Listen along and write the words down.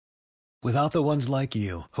Without the ones like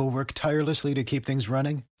you, who work tirelessly to keep things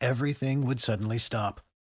running, everything would suddenly stop.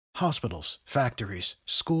 Hospitals, factories,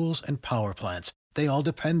 schools, and power plants, they all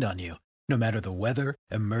depend on you. No matter the weather,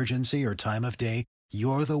 emergency, or time of day,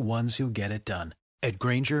 you're the ones who get it done. At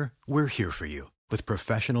Grainger, we're here for you with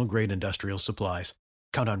professional-grade industrial supplies.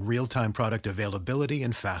 Count on real-time product availability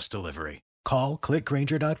and fast delivery. Call, click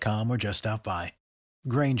Grainger.com, or just stop by.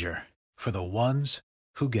 Grainger, for the ones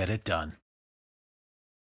who get it done.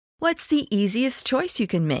 What's the easiest choice you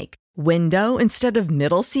can make? Window instead of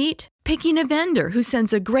middle seat? Picking a vendor who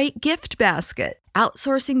sends a great gift basket?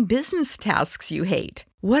 Outsourcing business tasks you hate?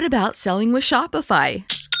 What about selling with Shopify?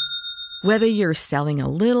 Whether you're selling a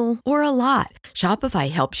little or a lot,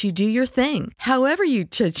 Shopify helps you do your thing, however you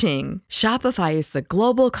cha-ching. Shopify is the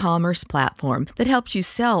global commerce platform that helps you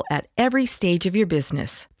sell at every stage of your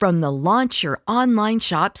business. From the launch your online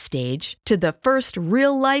shop stage to the first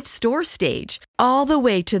real-life store stage, all the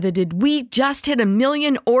way to the did we just hit 1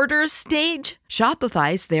 million orders stage.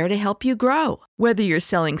 Shopify's there to help you grow. Whether you're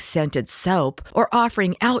selling scented soap or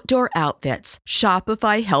offering outdoor outfits,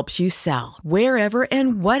 Shopify helps you sell. Wherever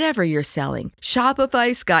and whatever you're selling,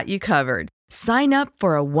 Shopify's got you covered. Sign up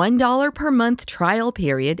for a $1 per month trial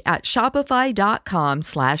period at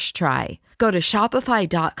shopify.com/try. Go to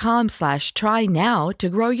shopify.com/try now to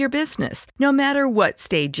grow your business, no matter what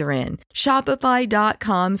stage you're in.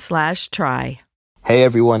 Shopify.com/try. Hey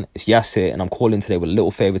everyone, it's Yas here, and I'm calling today with a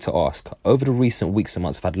little favour to ask. Over the recent weeks and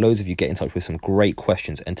months, I've had loads of you get in touch with some great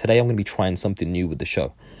questions, and today I'm going to be trying something new with the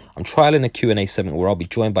show. I'm trialling a Q&A segment where I'll be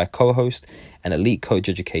joined by co-host and elite coach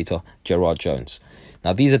educator, Gerard Jones.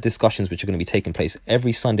 Now, these are discussions which are going to be taking place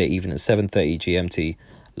every Sunday evening at 7:30 GMT,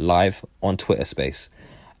 live on Twitter Space,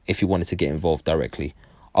 if you wanted to get involved directly.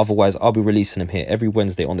 Otherwise, I'll be releasing them here every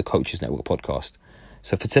Wednesday on the Coaches Network podcast.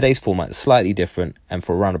 So for today's format, it's slightly different, and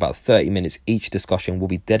for around about 30 minutes, each discussion will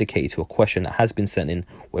be dedicated to a question that has been sent in,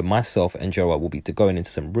 where myself and Gerard will be going into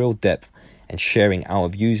some real depth and sharing our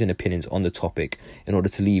views and opinions on the topic in order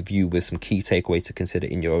to leave you with some key takeaways to consider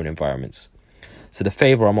in your own environments. So the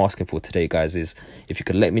favour I'm asking for today, guys, is if you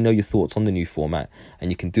could let me know your thoughts on the new format, and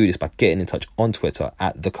you can do this by getting in touch on Twitter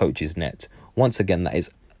at TheCoachesNet. Once again, that is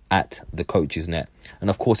at TheCoachesNet. And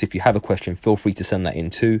of course, if you have a question, feel free to send that in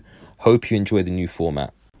too. Hope you enjoy the new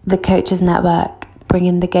format. The Coaches Network,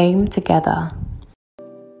 bringing the game together.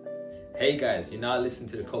 Hey guys, you're now listening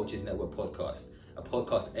to the Coaches Network podcast, a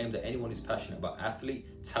podcast aimed at anyone who's passionate about athlete,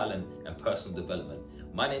 talent, and personal development.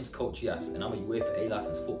 My name's Coach Yas, and I'm a UEFA A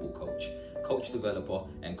licensed football coach, coach developer,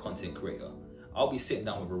 and content creator. I'll be sitting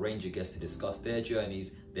down with a range of guests to discuss their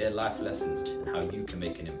journeys, their life lessons, and how you can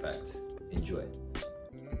make an impact. Enjoy.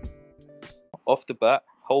 Off the bat,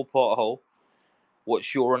 whole part of whole,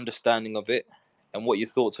 what's your understanding of it, and what are your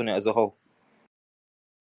thoughts on it as a whole?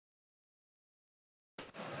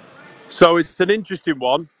 So it's an interesting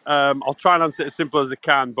one. I'll try and answer it as simple as I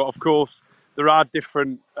can, but of course there are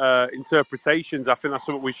different interpretations. I think that's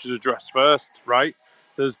something we should address first, right?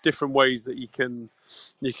 There's different ways that you can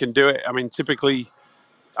do it. I mean, typically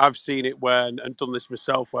I've seen it when, and done this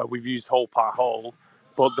myself, where we've used whole part whole,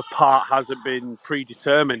 but the part hasn't been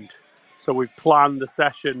predetermined. So we've planned the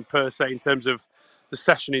session per se in terms of the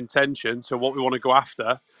session intention, so what we want to go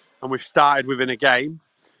after, and we've started within a game.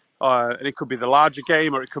 And it could be the larger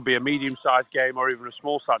game, or it could be a medium-sized game, or even a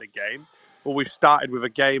small-sided game. But we've started with a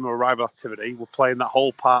game or a rival activity. We're playing that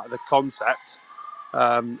whole part of the concept.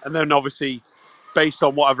 And then obviously, based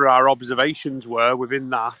on whatever our observations were within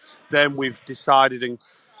that, then we've decided, and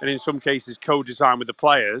in some cases co-designed with the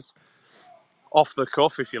players, off the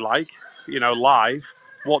cuff, if you like, live,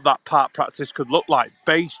 what that part practice could look like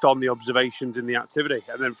based on the observations in the activity,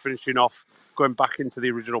 and then finishing off, going back into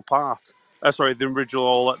the original part. The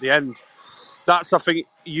original at the end. That's, I think,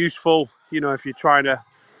 useful, if you're trying to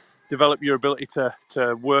develop your ability to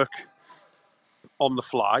work on the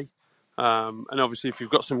fly. And obviously, if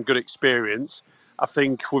you've got some good experience, I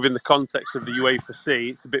think within the context of the UEFA C,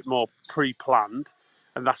 it's a bit more pre-planned,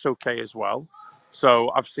 and that's okay as well.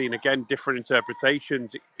 So I've seen, again, different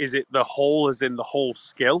interpretations. Is it the whole as in the whole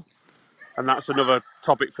skill? And that's another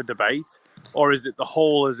topic for debate. Or is it the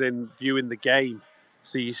whole as in viewing the game?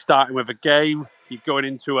 So you're starting with a game, you're going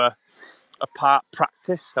into a part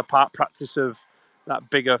practice of that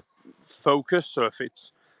bigger focus. So if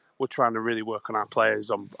we're trying to really work on our players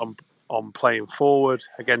on playing forward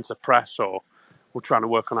against a press, or we're trying to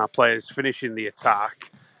work on our players finishing the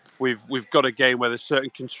attack, we've got a game where there's certain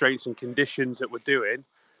constraints and conditions that we're doing,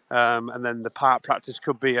 and then the part practice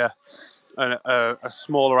could be a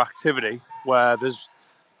smaller activity where there's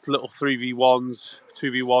little 3v1s,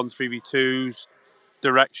 2v1s, 3v2s,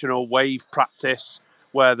 directional wave practice,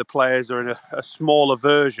 where the players are in a smaller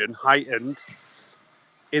version, heightened,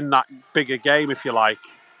 in that bigger game, if you like,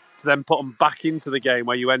 to then put them back into the game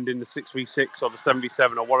where you end in the 6v6 or the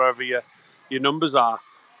 7v7 or whatever your numbers are.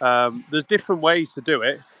 There's different ways to do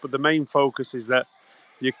it, but the main focus is that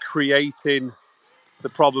you're creating the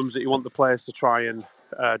problems that you want the players to try and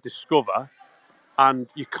discover, and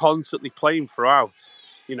you're constantly playing throughout.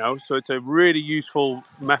 So it's a really useful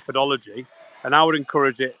methodology, and I would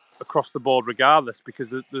encourage it across the board regardless,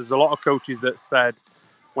 because there's a lot of coaches that said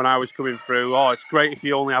when I was coming through, oh, it's great if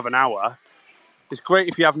you only have an hour. It's great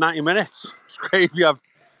if you have 90 minutes. It's great if you have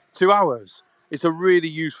 2 hours. It's a really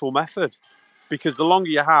useful method, because the longer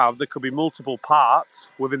you have, there could be multiple parts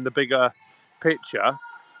within the bigger picture.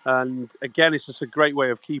 And again, it's just a great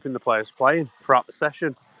way of keeping the players playing throughout the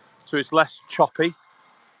session. So it's less choppy.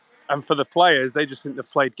 And for the players, they just think they've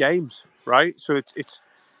played games, right? So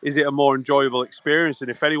is it a more enjoyable experience? And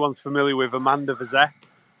if anyone's familiar with Amanda Vazek,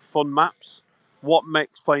 Fun Maps, what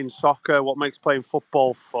makes playing soccer, what makes playing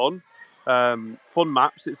football fun? Fun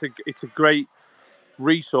Maps, it's a great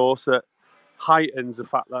resource that heightens the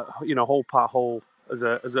fact that whole part whole as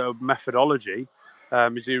a methodology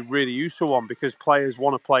is a really useful one, because players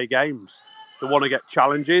want to play games, they want to get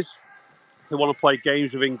challenges, they want to play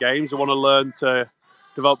games within games, they want to learn to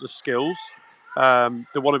develop the skills,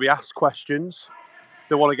 they want to be asked questions,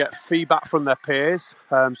 they want to get feedback from their peers.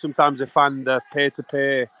 Sometimes they find the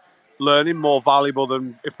peer-to-peer learning more valuable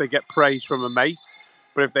than if they get praise from a mate,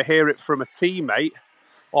 but if they hear it from a teammate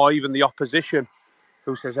or even the opposition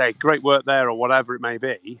who says, hey, great work there, or whatever it may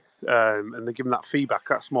be, and they give them that feedback,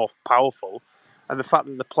 that's more powerful. And the fact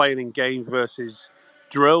that they're playing in games versus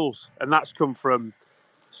drills, and that's come from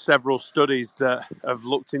several studies that have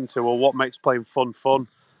looked into, well, what makes playing fun,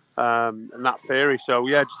 and that theory. So,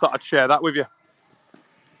 yeah, just thought I'd share that with you.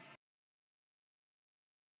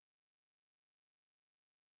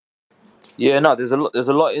 Yeah, no, there's a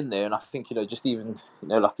lot in there, and I think just even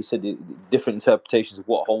like you said, the different interpretations of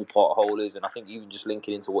what whole part whole is, and I think even just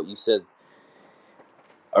linking into what you said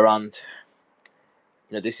around,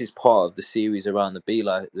 this is part of the series around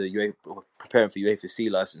the preparing for UEFA C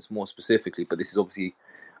license more specifically, but this is obviously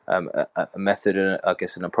a method and I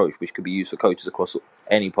guess an approach which could be used for coaches across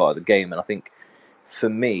any part of the game. And I think for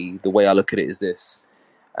me, the way I look at it is this: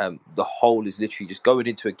 the whole is literally just going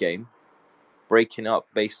into a game, breaking up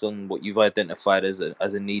based on what you've identified as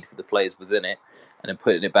a need for the players within it, and then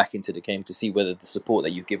putting it back into the game to see whether the support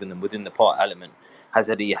that you've given them within the part element has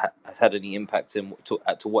had any impact, and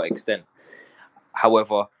to what extent.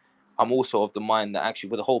 However, I'm also of the mind that actually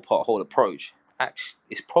with the whole part whole approach, actually,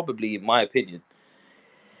 it's probably, in my opinion,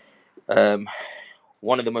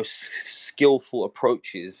 one of the most skillful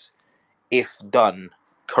approaches if done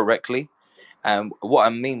correctly. And what I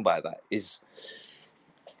mean by that is,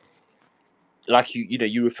 like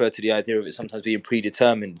you refer to the idea of it sometimes being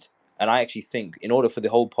predetermined, and I actually think in order for the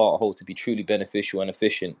whole part whole to be truly beneficial and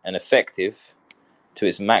efficient and effective to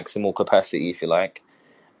its maximal capacity, if you like,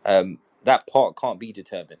 that part can't be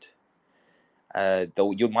determined.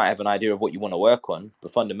 Though you might have an idea of what you want to work on,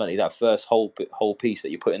 but fundamentally that first whole piece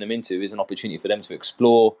that you're putting them into is an opportunity for them to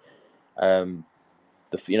explore the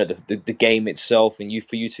game itself, and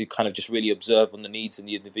for you to kind of just really observe on the needs and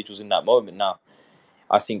the individuals in that moment. Now,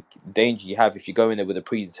 I think the danger you have if you go in there with a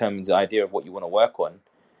predetermined idea of what you want to work on,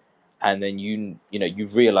 and then you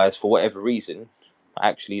realize for whatever reason,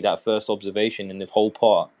 actually that first observation in the whole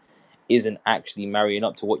part isn't actually marrying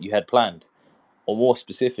up to what you had planned, or more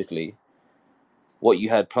specifically, what you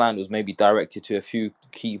had planned was maybe directed to a few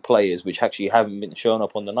key players which actually haven't been shown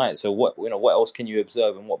up on the night. So what else can you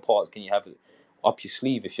observe, and what parts can you have up your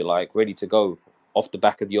sleeve, if you like, ready to go off the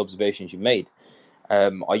back of the observations you made?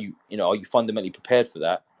 Are you fundamentally prepared for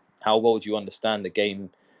that? How well do you understand the game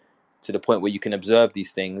to the point where you can observe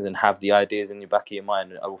these things and have the ideas in your back of your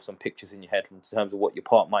mind or some pictures in your head in terms of what your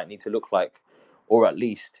part might need to look like, or at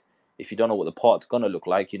least if you don't know what the part's gonna look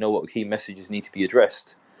like, you know what key messages need to be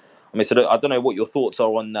addressed. I mean, so I don't know what your thoughts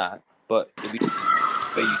are on that, but it'd be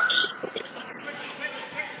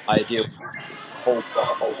idea of whole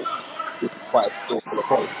part whole would be quite a skillful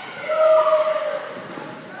approach.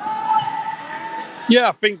 Yeah,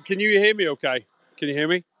 I think, can you hear me okay? Can you hear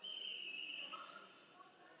me?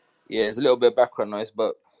 Yeah, there's a little bit of background noise,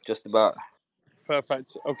 but just about.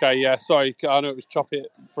 Perfect. Okay, yeah, sorry, I know it was choppy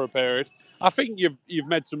for a period. I think you've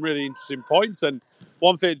made some really interesting points, and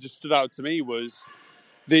one thing that just stood out to me was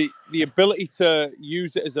the ability to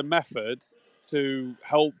use it as a method to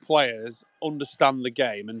help players understand the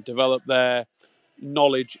game and develop their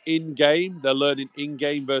knowledge in game, their learning in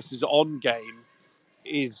game versus on game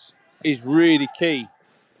is really key.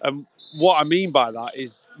 what I mean by that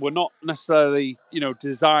is we're not necessarily,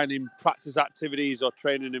 designing practice activities or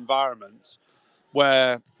training environments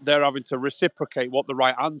where they're having to reciprocate what the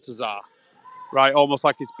right answers are, right? Almost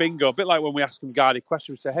like it's bingo. A bit like when we ask them guided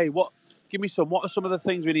questions, we say, hey, what are some of the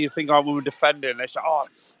things we need to think about when we're defending? They say,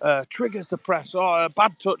 triggers to press,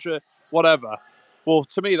 bad touch, whatever. Well,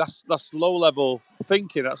 to me, that's low level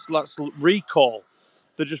thinking. That's recall.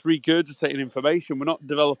 They're just regurgitating information. We're not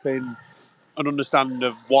developing an understanding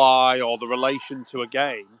of why or the relation to a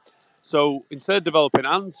game. So instead of developing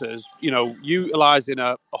answers, utilising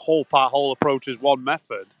a whole part whole approach as one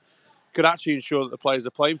method could actually ensure that the players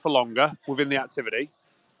are playing for longer within the activity.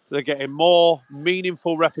 They're getting more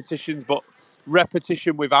meaningful repetitions, but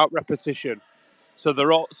repetition without repetition. So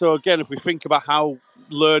again, if we think about how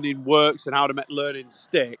learning works and how to make learning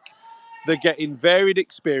stick, they're getting varied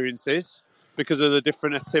experiences because of the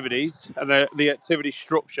different activities and the activity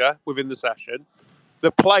structure within the session.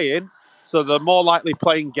 They're playing, so they're more likely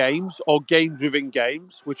playing games or games within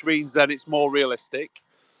games, which means then it's more realistic.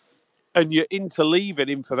 And you're interleaving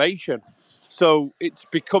information. So it's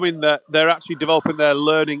becoming that they're actually developing their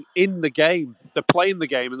learning in the game. They're playing the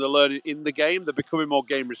game and they're learning in the game. They're becoming more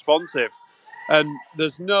game responsive. And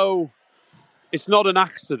it's not an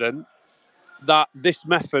accident that this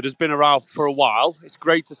method has been around for a while. It's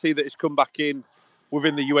great to see that it's come back in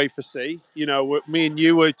within the UEFA C. Me and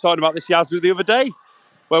you were talking about this, Yazoo, the other day,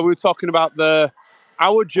 where we were talking about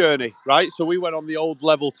our journey, right? So we went on the old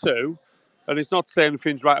level 2, and it's not to say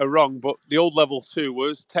anything's right or wrong, but the old level 2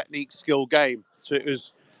 was technique, skill, game. So it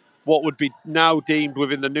was what would be now deemed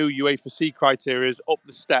within the new UEFA C criteria as up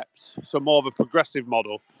the steps. So more of a progressive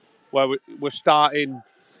model, where we're starting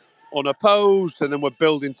unopposed, and then we're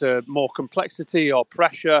building to more complexity or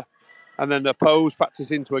pressure, and then opposed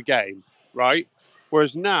practice into a game, right?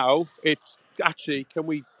 Whereas now it's actually can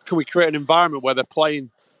we create an environment where they're playing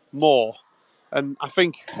more? And I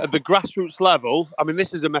think at the grassroots level, I mean,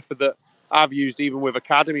 this is a method that I've used even with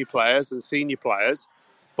academy players and senior players,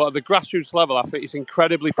 but at the grassroots level, I think it's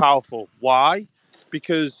incredibly powerful. Why?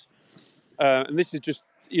 Because, and this is just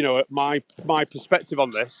my perspective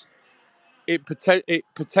on this, it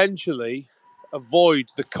potentially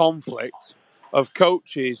avoids the conflict of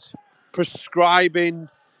coaches prescribing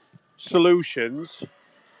solutions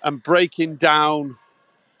and breaking down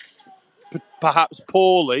perhaps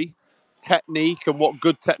poorly technique and what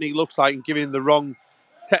good technique looks like, and giving the wrong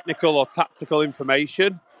technical or tactical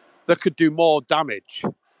information that could do more damage.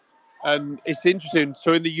 And it's interesting.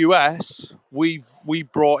 So in the US, we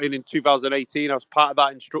brought in 2018. I was part of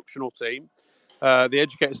that instructional team, the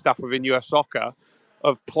educated staff within US Soccer,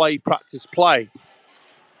 of play, practice, play.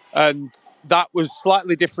 And that was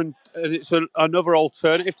slightly different. And it's another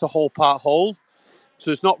alternative to whole part whole. So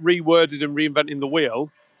it's not reworded and reinventing the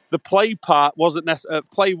wheel. The play part wasn't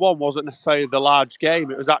play one wasn't necessarily the large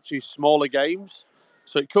game. It was actually smaller games.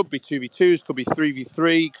 So it could be 2v2s, could be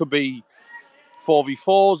 3v3, could be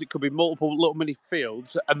 4v4s, it could be multiple little mini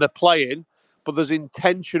fields, and they're playing, but there's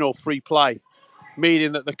intentional free play,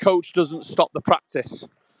 meaning that the coach doesn't stop the practice.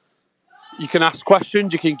 You can ask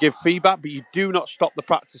questions, you can give feedback, but you do not stop the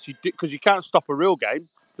practice. Because you can't stop a real game.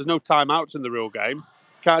 There's no timeouts in the real game.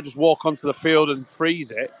 You can't just walk onto the field and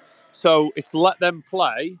freeze it. So it's let them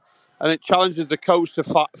play, and it challenges the coach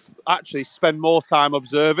to actually spend more time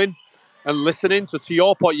observing and listening. So to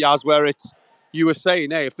your point, Yaz, where you were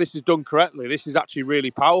saying, hey, if this is done correctly, this is actually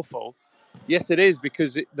really powerful. Yes, it is,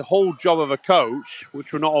 because the whole job of a coach,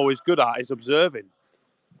 which we're not always good at, is observing.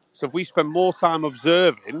 So if we spend more time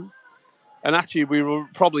observing, and actually, we will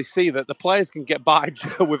probably see that the players can get by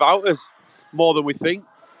without us more than we think.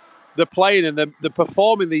 They're playing and they're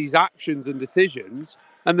performing these actions and decisions,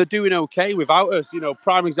 and they're doing okay without us.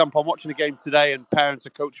 Prime example, I'm watching a game today, and parents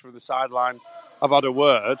and coach from the sideline have had a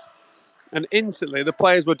word, and instantly the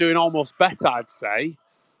players were doing almost better, I'd say,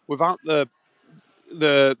 without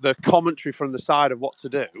the commentary from the side of what to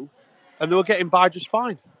do, and they were getting by just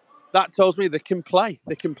fine. That tells me they can play.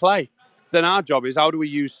 They can play. Then our job is, how do we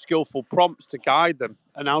use skillful prompts to guide them,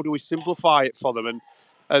 and how do we simplify it for them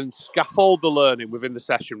and scaffold the learning within the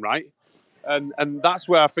session, right? And that's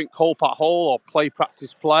where I think whole part whole or play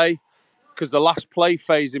practice play, because the last play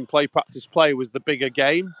phase in play practice play was the bigger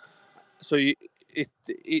game. So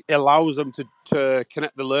it allows them to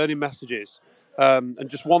connect the learning messages. And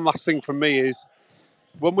just one last thing from me is,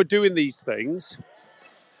 when we're doing these things,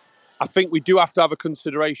 I think we do have to have a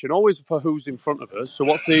consideration always for who's in front of us. So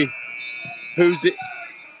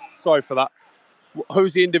sorry for that.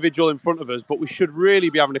 Who's the individual in front of us? But we should really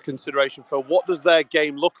be having a consideration for what does their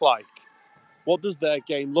game look like? What does their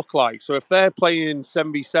game look like? So if they're playing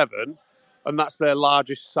 7v7 and that's their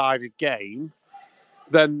largest sided game,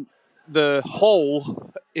 then the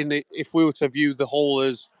whole, if we were to view the whole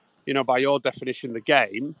as, by your definition, the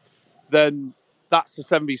game, then that's the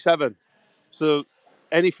 7v7. So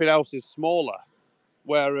anything else is smaller.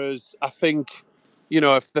 Whereas I think,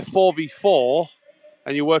 if the 4v4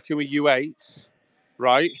 and you're working with U8s,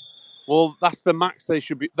 right? Well, that's the max they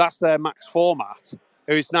should be. That's their max format.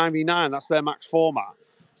 If it's 9v9, that's their max format.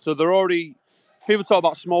 So they're already. People talk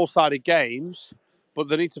about small-sided games, but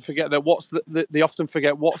they need to forget that they often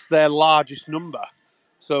forget what's their largest number.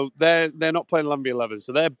 So they're not playing 11v11.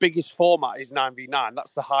 So their biggest format is 9v9.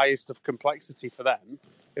 That's the highest of complexity for them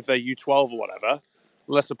if they're U12 or whatever,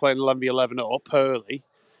 unless they're playing 11v11 up early.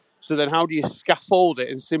 So then how do you scaffold it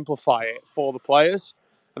and simplify it for the players?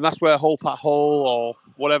 And that's where hole pat hole or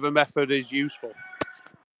whatever method is useful.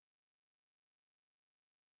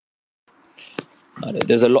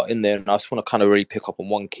 There's a lot in there, and I just want to kind of really pick up on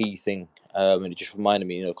one key thing. And it just reminded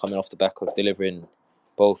me, coming off the back of delivering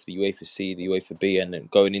both the UEFA C, the UEFA B, and then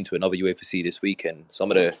going into another UEFA C this weekend,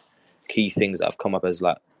 some of the key things that have come up as,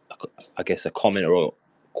 like, I guess, a comment or a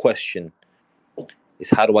question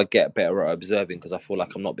is, how do I get better at observing? Because I feel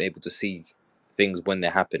like I'm not able to see things when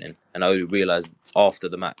they're happening, and I only realise after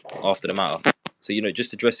the matter. So,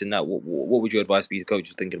 just addressing that, what would your advice be to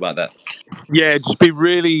coaches thinking about that? Yeah, just be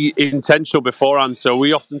really intentional beforehand. So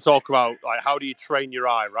we often talk about, like, how do you train your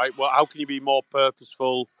eye, right? Well, how can you be more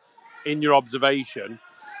purposeful in your observation?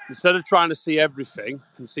 Instead of trying to see everything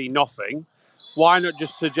and see nothing, why not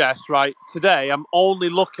just suggest, right, today I'm only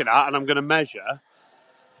looking at and I'm going to measure.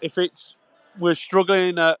 If we're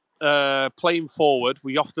struggling at playing forward,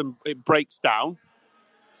 it breaks down.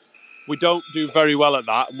 We don't do very well at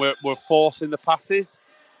that, and we're forcing the passes.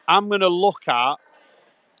 I'm going to look at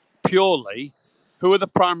purely who are the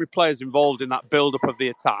primary players involved in that build-up of the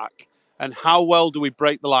attack, and how well do we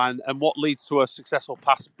break the line, and what leads to a successful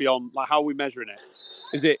pass beyond, like, how are we measuring it?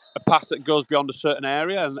 Is it a pass that goes beyond a certain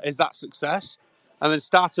area, and is that success? And then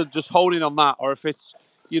start to just honing on that. Or if it's,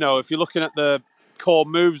 if you're looking at the core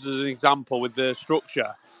moves as an example with the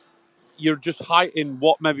structure, you're just highlighting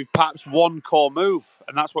what maybe perhaps one core move,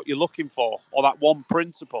 and that's what you're looking for, or that one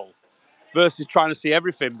principle, versus trying to see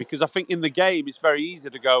everything. Because I think in the game, it's very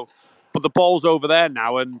easy to go, but the ball's over there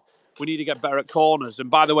now, and we need to get better at corners.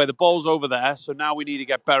 And by the way, the ball's over there, so now we need to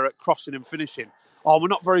get better at crossing and finishing. Oh, we're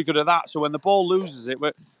not very good at that. So when the ball loses it,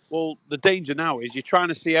 well, the danger now is you're trying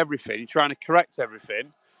to see everything, you're trying to correct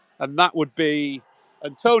everything, and that would be.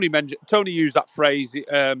 And Tony used that phrase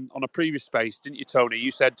on a previous space, didn't you, Tony? You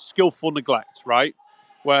said skillful neglect, right?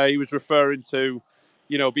 Where he was referring to,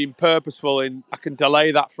 being purposeful in, I can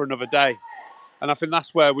delay that for another day. And I think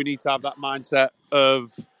that's where we need to have that mindset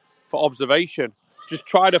for observation. Just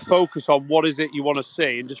try to focus on what is it you want to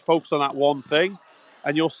see, and just focus on that one thing,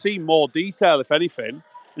 and you'll see more detail, if anything.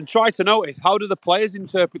 And try to notice, how do the players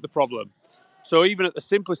interpret the problem? So even at the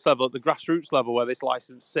simplest level, at the grassroots level where this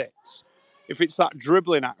license sits, if it's that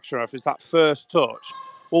dribbling action, or if it's that first touch,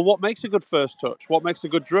 well, what makes a good first touch? What makes a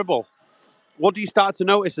good dribble? What do you start to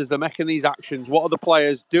notice as they're making these actions? What are the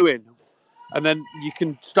players doing? And then you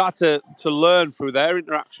can start to learn through their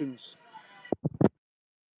interactions.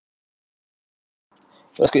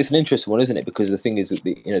 It's an interesting one, isn't it? Because the thing is,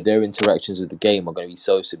 their interactions with the game are going to be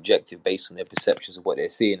so subjective based on their perceptions of what they're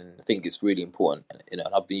seeing. And I think it's really important, and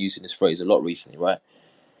I've been using this phrase a lot recently, right?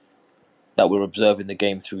 That we're observing the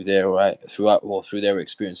game through their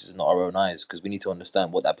experiences, not our own eyes, because we need to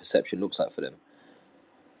understand what that perception looks like for them.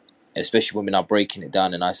 And especially when we're now breaking it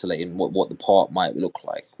down and isolating what the part might look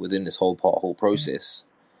like within this whole process.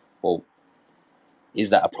 Well,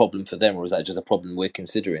 is that a problem for them, or is that just a problem we're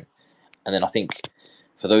considering? And then I think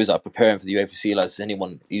for those that are preparing for the UFC license,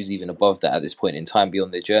 anyone who's even above that at this point in time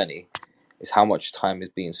beyond their journey, is how much time is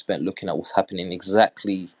being spent looking at what's happening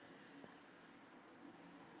exactly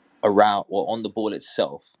around or on the ball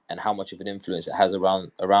itself, and how much of an influence it has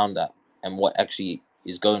around that, and what actually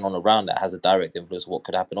is going on around that has a direct influence of what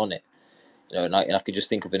could happen on it. And I could just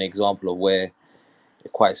think of an example of where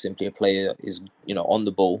quite simply a player is on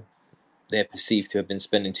the ball, they're perceived to have been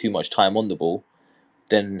spending too much time on the ball,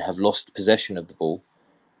 then have lost possession of the ball.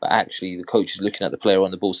 But actually, the coach is looking at the player on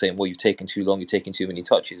the ball saying, well, you've taken too long, you're taking too many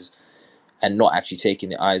touches, and not actually taking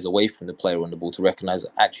the eyes away from the player on the ball to recognise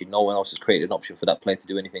that actually no one else has created an option for that player to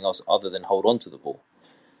do anything else other than hold on to the ball.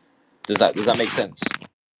 Does that make sense?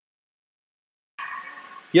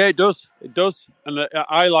 Yeah, it does. It does. And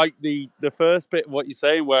I like the first bit of what you're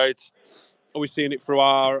saying, where are we seeing it through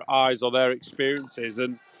our eyes or their experiences?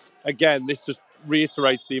 And again, this just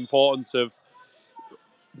reiterates the importance of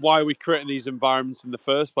why we're creating these environments in the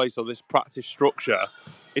first place, or this practice structure.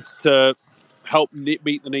 It's to help meet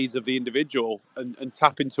the needs of the individual and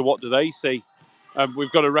tap into what do they see.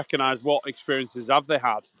 We've got to recognise what experiences have they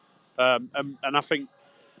had. And I think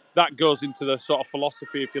that goes into the sort of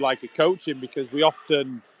philosophy, if you like, of coaching, because we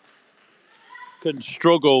often can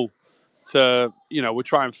struggle to, we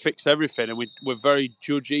try and fix everything, and we're very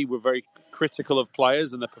judgy, we're very critical of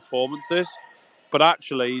players and their performances. But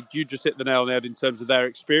actually, you just hit the nail on the head in terms of their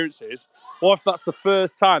experiences. What if that's the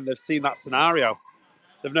first time they've seen that scenario?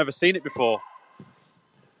 They've never seen it before.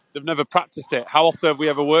 They've never practiced it. How often have we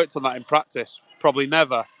ever worked on that in practice? Probably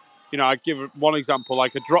never. I give one example,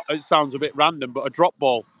 like a drop. It sounds a bit random, but a drop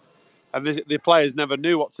ball. And the players never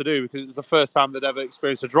knew what to do because it was the first time they'd ever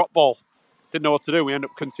experienced a drop ball. Didn't know what to do. We end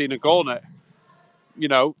up conceding a goal in it.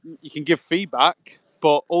 You can give feedback,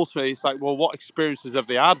 but ultimately it's like, well, what experiences have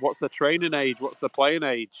they had? What's their training age? What's their playing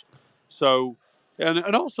age? So,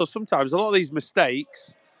 and also sometimes a lot of these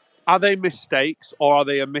mistakes, are they mistakes or are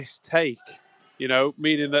they a mistake?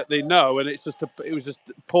 Meaning that they know, and it was just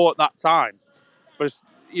poor at that time. But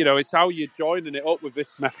it's how you're joining it up with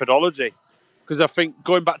this methodology. Because I think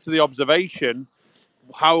going back to the observation,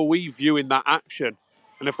 how are we viewing that action?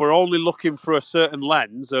 And if we're only looking through a certain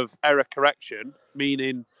lens of error correction,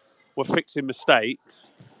 meaning we're fixing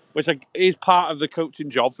mistakes, which is part of the coaching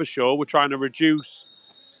job for sure. We're trying to reduce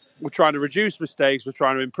mistakes. We're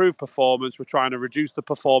trying to improve performance. We're trying to reduce the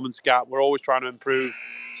performance gap. We're always trying to improve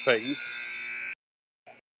things.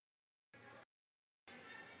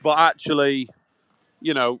 But actually,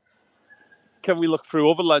 can we look through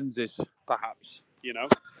other lenses, perhaps?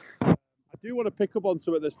 I do want to pick up on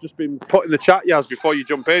something that's just been put in the chat, Yaz, before you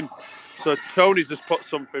jump in. So Tony's just put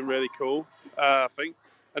something really cool, I think.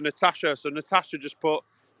 And Natasha just put,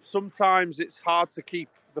 sometimes it's hard to keep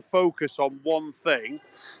the focus on one thing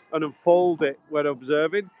and unfold it when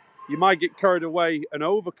observing. You might get carried away and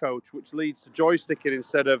overcoach, which leads to joysticking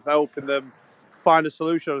instead of helping them find a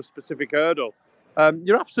solution on a specific hurdle.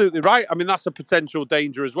 You're absolutely right. I mean, that's a potential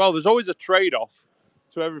danger as well. There's always a trade-off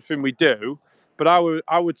to everything we do. But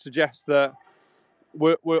I would suggest that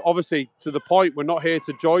we're obviously, to the point, we're not here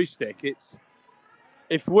to joystick. It's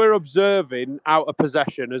if we're observing out of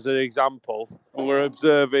possession as an example, and we're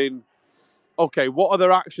observing, okay, what are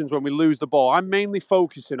their actions when we lose the ball? I'm mainly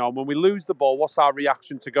focusing on when we lose the ball, what's our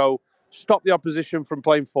reaction to go stop the opposition from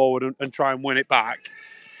playing forward and try and win it back?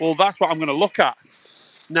 Well, that's what I'm going to look at.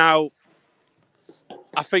 Now,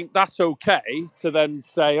 I think that's okay to then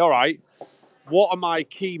say, all right, what are my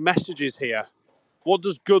key messages here? What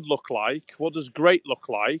does good look like? What does great look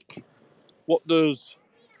like? What does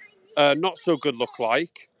not so good look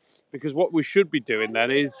like? Because what we should be doing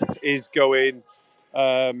then is going,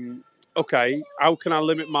 okay, how can I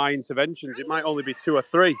limit my interventions? It might only be 2 or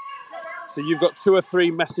 3. So you've got 2 or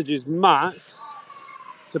 3 messages max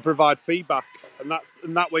to provide feedback, and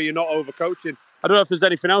that way you're not overcoaching. I don't know if there's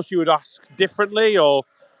anything else you would ask differently or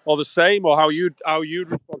the same, or how you'd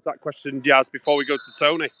respond to that question, Jazz, before we go to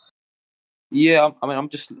Tony. Yeah, I mean, I'm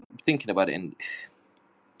just thinking about it, and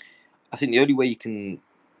I think the only way you can,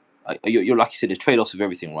 you're like you said, there's trade-offs of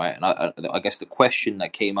everything, right? And I guess the question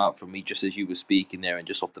that came out from me just as you were speaking there, and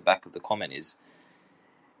just off the back of the comment, is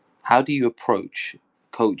how do you approach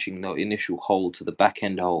coaching the initial hole to the back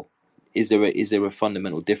end hole? Is there a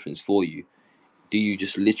fundamental difference for you? Do you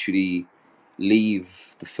just literally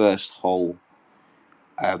leave the first hole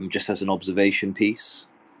just as an observation piece,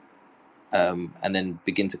 and then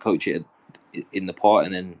begin to coach it in the part,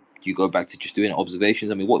 and then you go back to just doing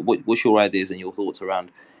observations? I mean, what's your ideas and your thoughts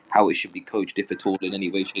around how it should be coached, if at all, in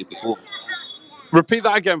any way, shape, or form? Repeat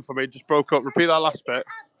that again for me. Just broke up. Repeat that last bit.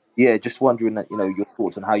 Yeah, just wondering that, your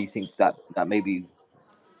thoughts on how you think that maybe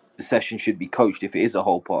the session should be coached if it is a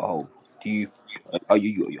whole part hole. Are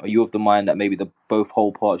you of the mind that maybe the both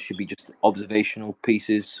whole parts should be just observational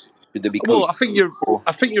pieces? Should they be coached? Well,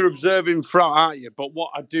 I think you're observing throughout, aren't you? But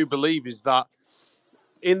what I do believe is that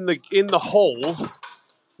in the whole,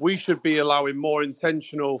 we should be allowing more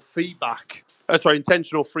intentional feedback.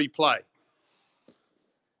 Intentional free play.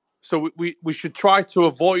 So we should try to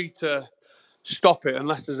avoid to stop it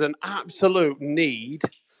unless there's an absolute need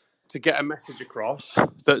to get a message across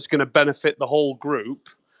that's going to benefit the whole group.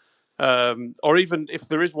 Or even if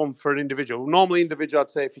there is one for an individual. Normally individual,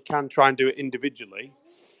 I'd say if you can, try and do it individually.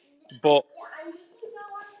 But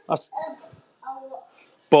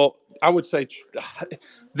I would say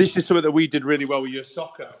this is something that we did really well with your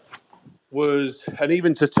soccer. And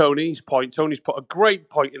even to Tony's point, Tony's put a great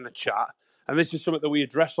point in the chat. And this is something that we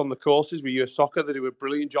address on the courses with your soccer. They do a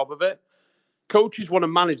brilliant job of it. Coaches want to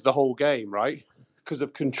manage the whole game, right? Because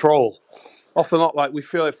of control. Often not, like we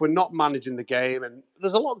feel if we're not managing the game, and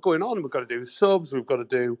there's a lot going on, we've got to do subs, we've got to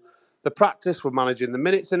do the practice, we're managing the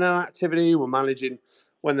minutes in an activity, we're managing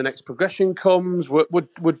when the next progression comes,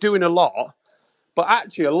 we're doing a lot. But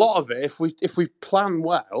actually, a lot of it, if we plan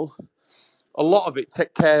well, a lot of it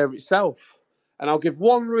take care of itself. And I'll give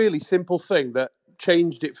one really simple thing that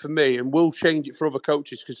changed it for me and will change it for other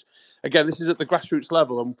coaches. Because again, this is at the grassroots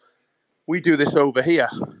level, and we do this over here,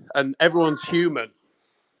 and everyone's human.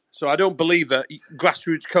 So I don't believe that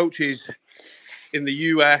grassroots coaches in the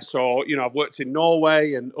US or, I've worked in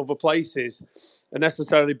Norway and other places are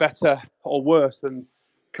necessarily better or worse than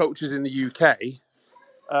coaches in the UK.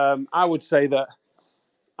 I would say that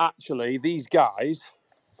actually these guys,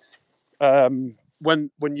 when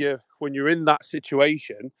you're in that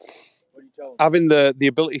situation, having the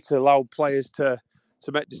ability to allow players to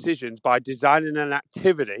make decisions by designing an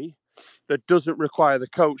activity that doesn't require the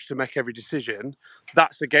coach to make every decision,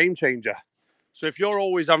 that's a game changer. So if you're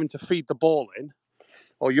always having to feed the ball in,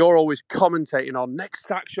 or you're always commentating on next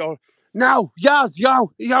action, or now, Yaz,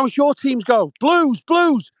 how's your teams go?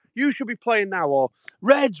 Blues, you should be playing now, or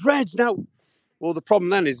Reds now. Well, the problem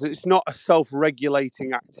then is that it's not a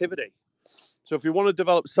self-regulating activity. So if we want to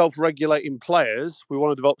develop self-regulating players, we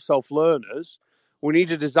want to develop self-learners, we need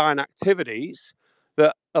to design activities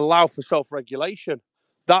that allow for self-regulation.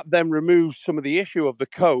 That then removes some of the issue of the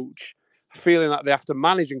coach feeling like they have to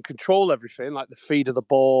manage and control everything, like the feed of the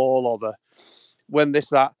ball or the when this,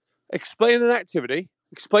 that. Explain an activity,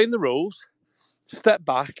 explain the rules, step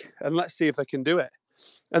back, and let's see if they can do it.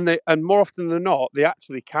 And more often than not, they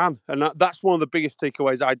actually can. And that's one of the biggest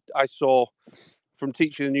takeaways I saw from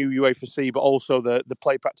teaching the new UEFA, but also the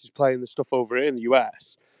play, practice, play and the stuff over here in the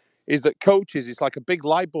US, is that coaches, it's like a big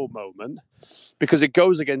light bulb moment because it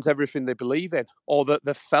goes against everything they believe in or that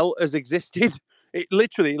they felt has existed. It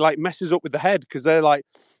literally like messes up with the head because they're like,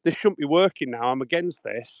 this shouldn't be working now. I'm against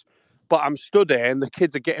this, but I'm stood here and the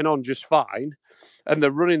kids are getting on just fine and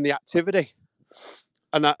they're running the activity.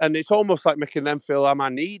 And it's almost like making them feel, am I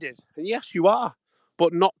needed? And yes, you are,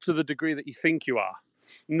 but not to the degree that you think you are.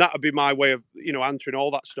 And that would be my way of, answering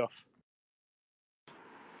all that stuff.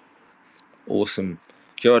 Awesome.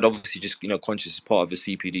 Gerard, obviously just, conscious as part of the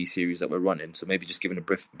CPD series that we're running. So maybe just giving a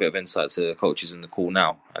bit of insight to coaches in the call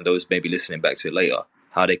now and those maybe listening back to it later,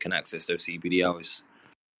 how they can access those CPD hours.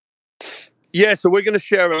 Yeah, so we're going to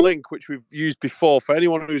share a link, which we've used before, for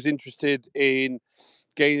anyone who's interested in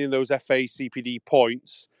gaining those FA CPD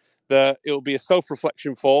points. It'll be a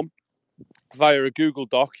self-reflection form via a Google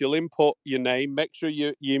Doc. You'll input your name. Make sure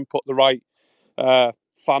you input the right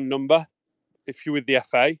fan number if you're with the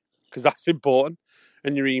FA, because that's important,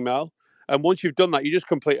 and your email. And once you've done that, you just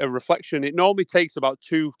complete a reflection. It normally takes about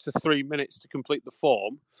 2 to 3 minutes to complete the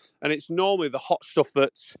form. And it's normally the hot stuff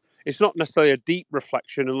it's not necessarily a deep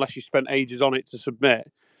reflection unless you spent ages on it to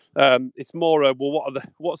submit. It's more,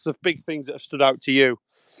 what's the big things that have stood out to you?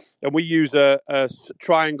 And we use a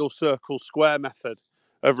triangle, circle, square method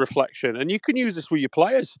of reflection. And you can use this with your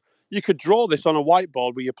players. You could draw this on a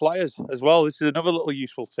whiteboard with your players as well. This is another little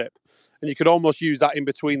useful tip. And you could almost use that in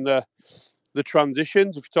between the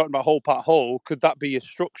transitions. If you're talking about whole part whole, could that be a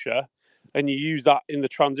structure? And you use that in the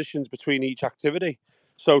transitions between each activity.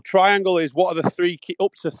 So triangle is what are the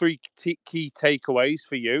up to three key takeaways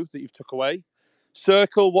for you that you've took away.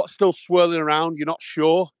 Circle, what's still swirling around, you're not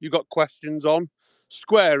sure, you've got questions on.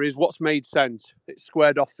 Square is what's made sense. It's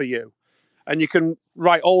squared off for you. And you can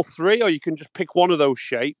write all three, or you can just pick one of those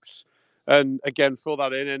shapes and again fill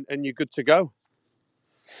that in and you're good to go.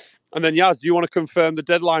 And then Yaz, do you want to confirm the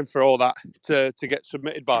deadline for all that to get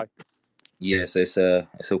submitted by? Yeah, so it's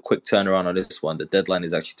a quick turnaround on this one. The deadline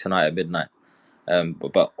is actually tonight at midnight.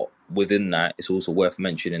 But within that, it's also worth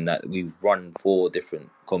mentioning that we've run 4 different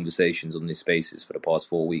conversations on these spaces for the past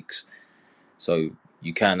 4 weeks. So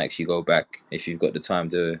you can actually go back if you've got the time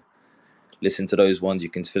to listen to those ones. You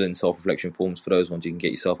can fill in self-reflection forms for those ones. You can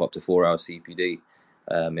get yourself up to 4 hours CPD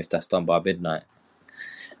if that's done by midnight.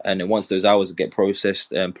 And then once those hours get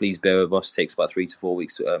processed, please bear with us. It takes about 3 to 4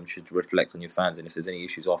 weeks should reflect on your fans. And if there's any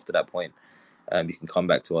issues after that point, you can come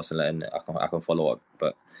back to us and I can follow up.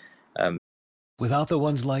 But without the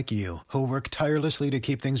ones like you, who work tirelessly to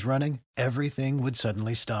keep things running, everything would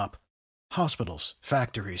suddenly stop. Hospitals,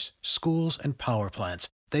 factories, schools, and power plants,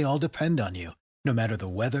 they all depend on you. No matter the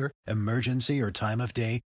weather, emergency, or time of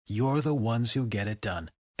day, you're the ones who get it done.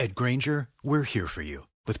 At Grainger, we're here for you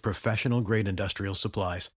with professional-grade industrial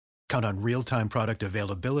supplies. Count on real-time product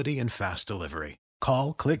availability and fast delivery.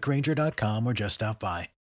 Call, clickgrainger.com, or just stop by.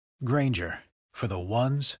 Grainger, for the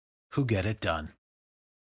ones who get it done.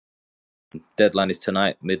 Deadline is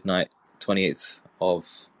tonight, midnight, 28th of,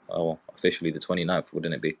 officially the 29th,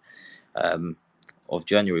 wouldn't it be, of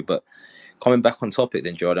January. But coming back on topic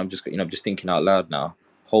then, Gerard, I'm just thinking out loud now,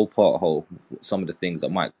 whole, some of the things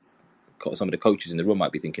that some of the coaches in the room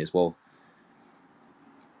might be thinking as well.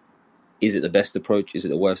 Is it the best approach? Is it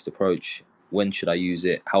the worst approach? When should I use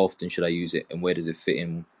it? How often should I use it? And where does it fit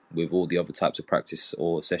in with all the other types of practice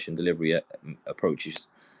or session delivery approaches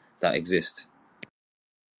that exist?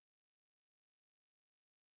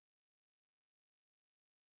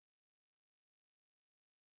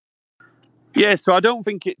 Yeah, so I don't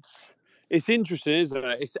think it's interesting, isn't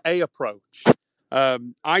it? It's a approach.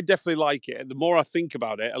 I definitely like it. And the more I think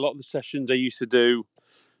about it, a lot of the sessions I used to do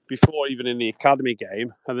before, even in the academy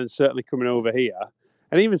game, and then certainly coming over here,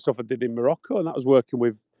 and even stuff I did in Morocco, and that was working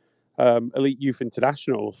with elite youth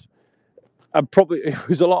internationals. And probably it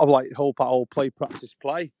was a lot of like whole part, whole play, practice,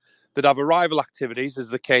 play. They'd have arrival activities as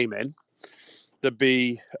they came in. There'd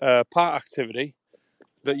be part activity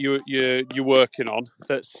that you're working on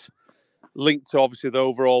that's linked to obviously the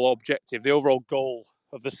overall objective, the overall goal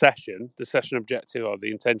of the session objective or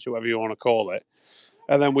the intention, whatever you want to call it.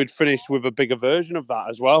 And then we'd finish with a bigger version of that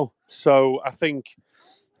as well. So I think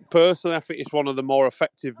personally, I think it's one of the more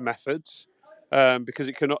effective methods because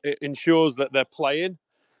it ensures that they're playing.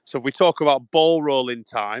 So if we talk about ball rolling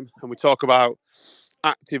time and we talk about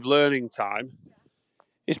active learning time,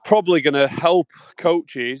 it's probably going to help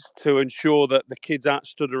coaches to ensure that the kids aren't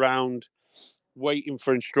stood around waiting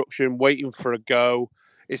for instruction, waiting for a go.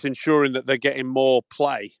 It's ensuring that they're getting more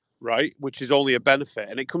play, right? Which is only a benefit.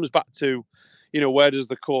 And it comes back to, where does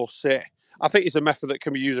the course sit? I think it's a method that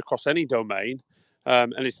can be used across any domain.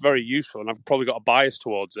 And it's very useful. And I've probably got a bias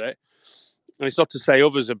towards it. And it's not to say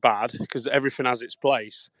others are bad because everything has its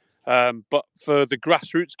place. But for the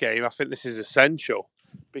grassroots game, I think this is essential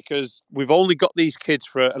because we've only got these kids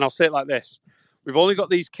and I'll say it like this, we've only got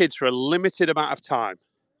these kids for a limited amount of time.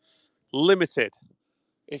 Limited.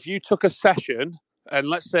 If you took a session and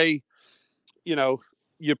let's say,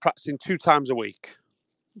 you're practicing 2 times a week,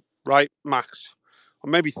 right? Max, or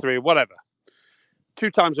maybe 3, whatever.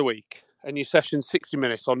 2 times a week, and your session's 60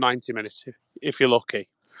 minutes or 90 minutes if you're lucky.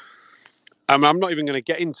 I'm not even going to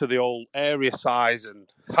get into the old area size and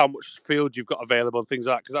how much field you've got available and things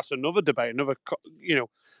like that, because that's another debate, another,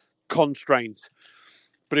 constraint.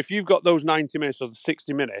 But if you've got those 90 minutes or the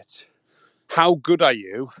 60 minutes, how good are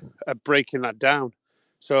you at breaking that down?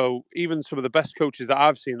 So even some of the best coaches that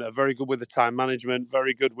I've seen that are very good with the time management,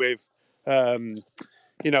 very good with,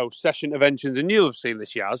 session interventions, and you'll have seen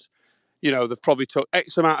this, Yaz, they've probably took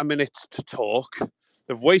X amount of minutes to talk.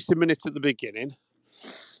 They've wasted minutes at the beginning.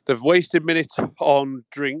 They've wasted minutes on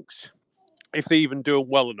drinks, if they even do them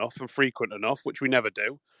well enough and frequent enough, which we never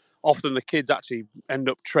do. Often the kids actually end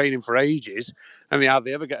up training for ages and they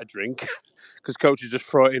hardly ever get a drink because coaches just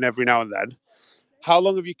throw it in every now and then. How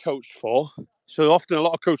long have you coached for? So often a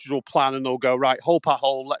lot of coaches will plan and they'll go, right, hole per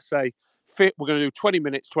hole, let's say, we're going to do 20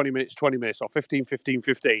 minutes, 20 minutes, 20 minutes, or 15, 15,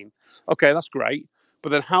 15. Okay, that's great. But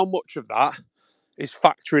then how much of that is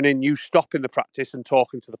factoring in you stopping the practice and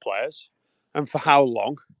talking to the players? And for how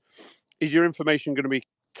long? Is your information going to be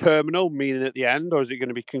terminal, meaning at the end, or is it going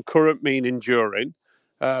to be concurrent, meaning during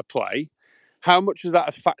play? How much of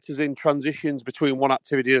that factors in transitions between one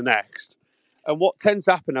activity and the next? And what tends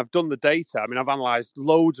to happen, I've done the data, I've analysed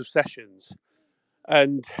loads of sessions,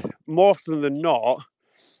 and more often than not,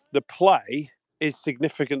 the play is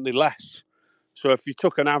significantly less. So if you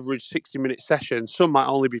took an average 60-minute session, some might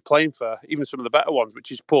only be playing for, even some of the better ones,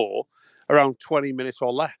 which is poor, around 20 minutes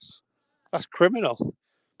or less. That's criminal.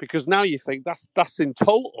 Because now you think that's in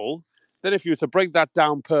total. Then if you were to break that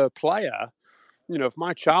down per player, if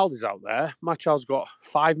my child is out there, my child's got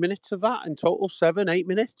 5 minutes of that in total, 7, 8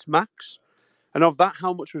 minutes max. And of that,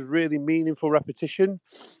 how much was really meaningful repetition?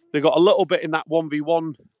 They got a little bit in that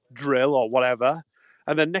 1v1 drill or whatever.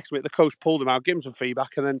 And then next week, the coach pulled them out, gave them some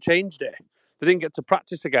feedback, and then changed it. They didn't get to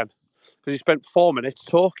practice again because he spent 4 minutes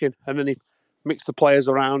talking and then he mixed the players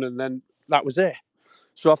around and then that was it.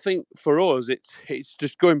 So I think for us, it's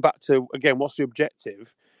just going back to, again, what's the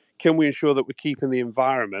objective? Can we ensure that we're keeping the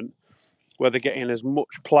environment where they're getting as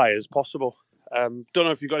much play as possible? Don't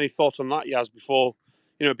know if you've got any thoughts on that, Yaz, before,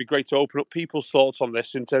 it'd be great to open up people's thoughts on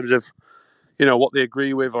this in terms of, what they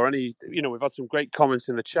agree with or any, we've had some great comments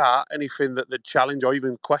in the chat, anything that they'd challenge or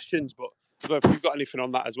even questions, but I don't know if you've got anything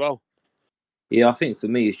on that as well. Yeah, I think for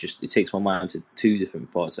me, it takes my mind to 2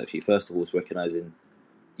 different parts, actually. First of all, it's recognising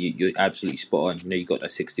you're absolutely spot on. You got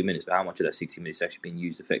that 60 minutes, but how much of that 60 minutes is actually being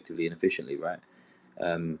used effectively and efficiently, right?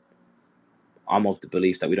 I'm of the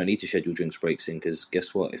belief that we don't need to schedule drinks breaks in because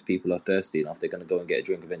guess what? If people are thirsty enough, they're going to go and get a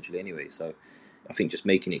drink eventually anyway. So I think just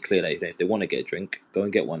making it clear that if they want to get a drink, go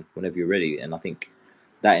and get one whenever you're ready. And I think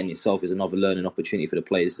that in itself is another learning opportunity for the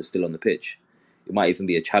players that are still on the pitch. It might even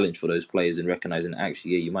be a challenge for those players in recognising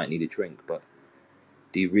actually, yeah, you might need a drink, but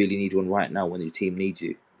do you really need one right now when your team needs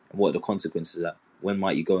you? And what are the consequences of that? when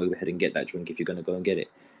might you go ahead and get that drink if you're going to go and get it?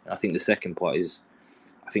 And I think the second part is,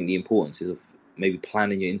 I think the importance is of maybe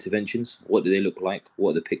planning your interventions. What do they look like?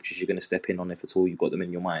 What are the pictures you're going to step in on, if at all you've got them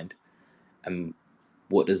in your mind? And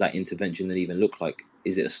what does that intervention then even look like?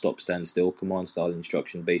 Is it a stop, stand still, command style,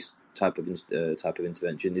 instruction based type of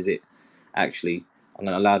intervention? Is it actually, I'm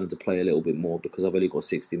going to allow them to play a little bit more because I've only got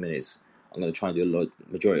 60 minutes. I'm going to try and do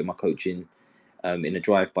majority of my coaching in a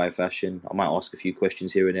drive-by fashion. I might ask a few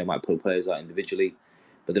questions here and there. I might pull players out individually,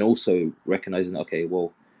 but then also recognizing, okay,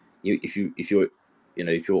 well, if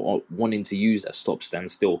you're wanting to use that stop, stand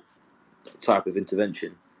still type of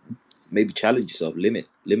intervention, maybe challenge yourself, limit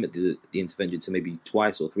the intervention to maybe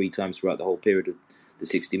twice or three times throughout the whole period of the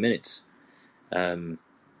 60 minutes. And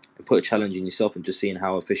put a challenge in yourself and just seeing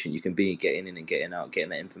how efficient you can be getting in and getting out, getting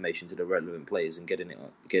that information to the relevant players and getting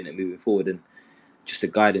it moving forward. And just the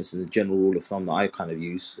guidance and the general rule of thumb that I kind of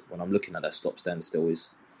use when I'm looking at that stop, stand still is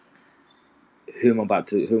who am I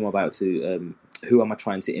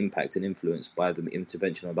trying to impact and influence by the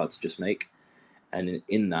intervention I'm about to just make. And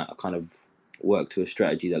in that, I kind of work to a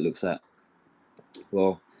strategy that looks at,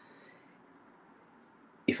 well,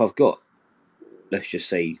 if I've got, let's just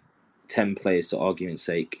say, 10 players for argument's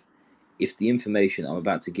sake, if the information I'm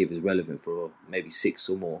about to give is relevant for maybe 6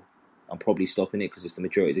 or more, I'm probably stopping it because it's the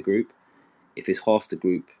majority of the group. If it's half the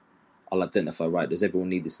group, I'll identify, right, does everyone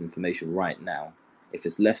need this information right now? If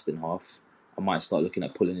it's less than half, I might start looking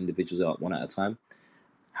at pulling individuals out one at a time.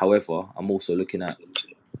 However, I'm also looking at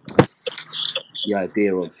the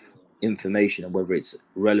idea of information and whether it's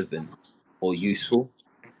relevant or useful.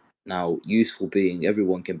 Now, useful being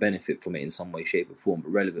everyone can benefit from it in some way, shape or form,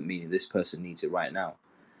 but relevant meaning this person needs it right now.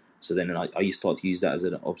 So then I start to use that as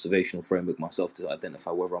an observational framework myself to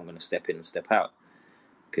identify whether I'm going to step in and step out.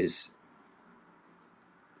 Because,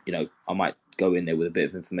 I might go in there with a bit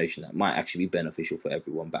of information that might actually be beneficial for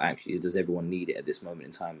everyone, but actually, does everyone need it at this moment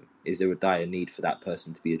in time? Is there a dire need for that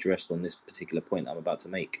person to be addressed on this particular point I'm about to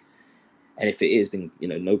make? And if it is, then,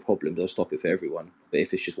 no problem, I'll stop it for everyone. But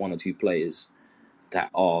if it's just one or two players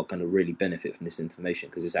that are going to really benefit from this information,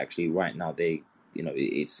 because it's actually right now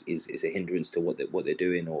it's a hindrance to what they're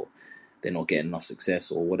doing, or they're not getting enough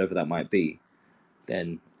success, or whatever that might be,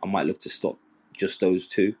 then I might look to stop just those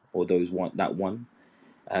two or that one.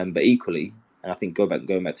 But equally, and I think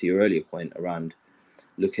going back to your earlier point around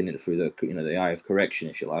looking at it through the eye of correction,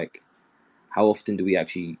 if you like, how often do we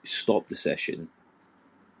actually stop the session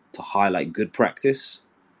to highlight good practice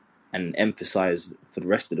and emphasize for the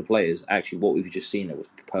rest of the players actually what we've just seen that was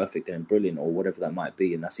perfect and brilliant, or whatever that might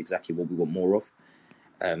be, and that's exactly what we want more of.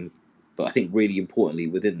 But I think really importantly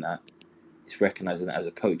within that is recognizing that as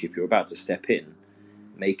a coach, if you're about to step in,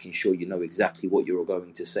 making sure you know exactly what you're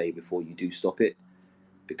going to say before you do stop it.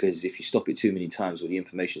 Because if you stop it too many times, or the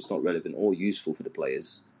information is not relevant or useful for the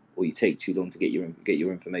players, or you take too long to get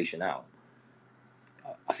your information out,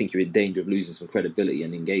 I think you're in danger of losing some credibility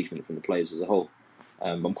and engagement from the players as a whole.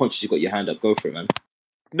 I'm conscious you've got your hand up. Go for it, man.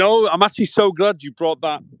 No, I'm actually so glad you brought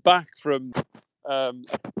that back from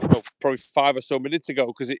probably 5 or so minutes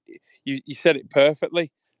ago, because you said it perfectly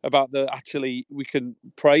about we can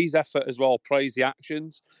praise effort as well, praise the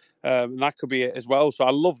actions, and that could be it as well. So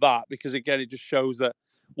I love that, because again, it just shows that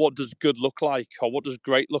what does good look like, or what does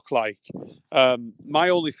great look like. My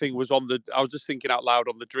only thing was I was just thinking out loud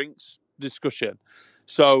on the drinks discussion.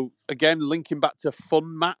 So again, linking back to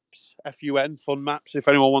Fun Maps, FUN, Fun Maps, if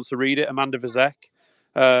anyone wants to read it, Amanda Vizek.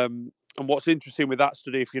 And what's interesting with that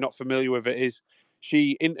study, if you're not familiar with it, is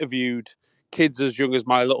she interviewed kids as young as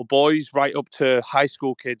my little boys, right up to high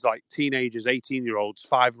school kids, like teenagers, 18-year-olds,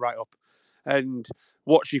 5 right up. And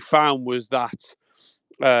what she found was that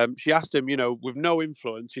she asked him, with no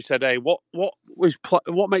influence, she said, "Hey, what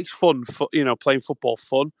makes fun, playing football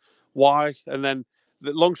fun? Why?" And then,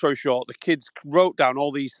 long story short, the kids wrote down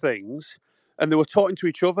all these things, and they were talking to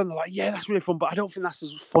each other, and they're like, "Yeah, that's really fun, but I don't think that's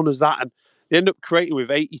as fun as that." And they end up creating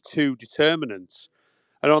with 82 determinants.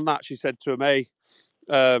 And on that, she said to him, "Hey,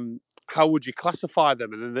 how would you classify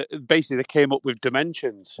them?" And then basically they came up with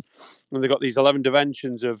dimensions, and they got these 11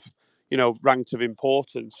 dimensions of, ranked of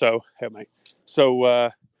importance. So, hey, mate. So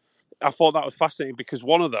I thought that was fascinating, because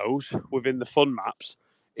one of those within the fun maps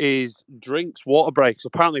is drinks, water breaks.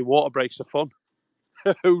 Apparently, water breaks are fun.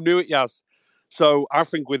 Who knew it, Yaz? So I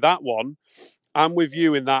think with that one, I'm with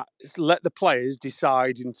you in that. Let the players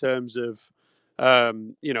decide in terms of, I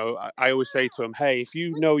always say to them, hey, if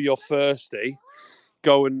you know you're thirsty,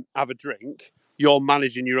 go and have a drink. You're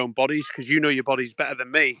managing your own bodies, because you know your body's better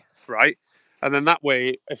than me, right? And then that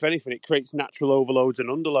way, if anything, it creates natural overloads and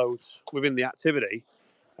underloads within the activity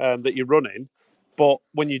that you're running. But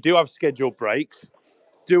when you do have scheduled breaks,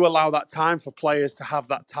 do allow that time for players to have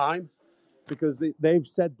that time. because they've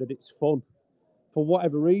said that it's fun. For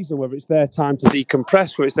whatever reason, whether it's their time to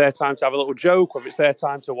decompress, whether it's their time to have a little joke, whether it's their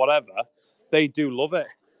time to whatever, they do love it.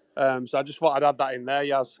 So I just thought I'd add that in there,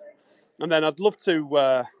 Yaz. And then I'd love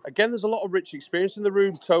to, again, there's a lot of rich experience in the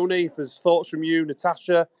room. Tony, if there's thoughts from you,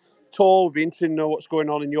 Natasha, Tor, would be interested to know what's going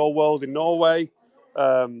on in your world in Norway.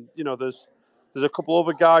 There's a couple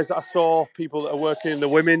other guys that I saw, people that are working in the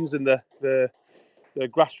women's and the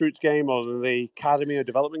grassroots game or the academy or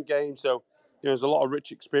development game. So, there's a lot of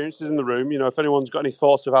rich experiences in the room. If anyone's got any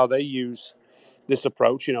thoughts of how they use this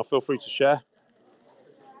approach, feel free to share.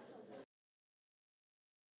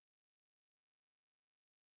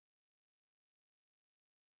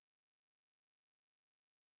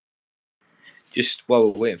 Just while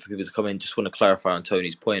we're waiting for people to come in, just want to clarify on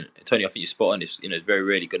Tony's point. Tony, I think you're spot on. It's very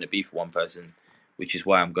rarely going to be for one person, which is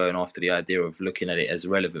why I'm going after the idea of looking at it as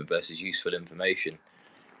relevant versus useful information,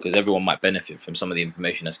 because everyone might benefit from some of the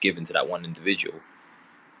information that's given to that one individual,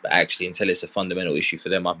 but actually, until it's a fundamental issue for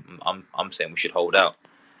them, I'm saying we should hold out,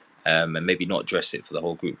 and maybe not address it for the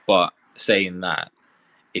whole group. But saying that,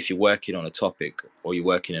 if you're working on a topic or you're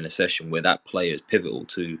working in a session where that player is pivotal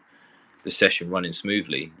to the session running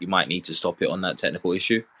smoothly, you might need to stop it on that technical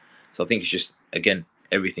issue. So I think it's just, again,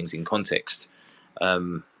 everything's in context.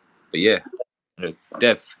 But yeah,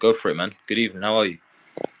 Dev, go for it, man. Good evening. How are you?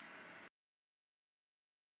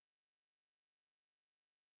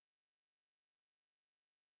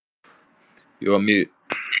 You're on mute.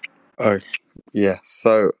 Oh, yeah.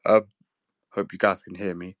 So, hope you guys can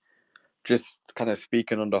hear me. Just kind of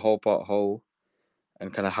speaking on the whole part whole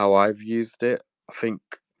and kind of how I've used it. I think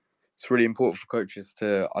it's really important for coaches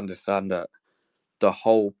to understand that the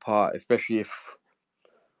whole part, especially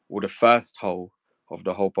the first whole of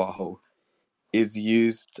the whole part whole, is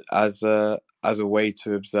used as a way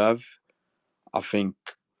to observe. I think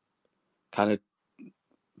kind of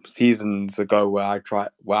seasons ago where I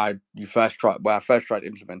first tried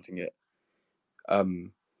implementing it, I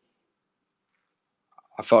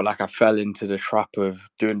felt like I fell into the trap of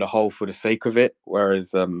doing the whole for the sake of it.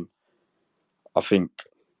 Whereas I think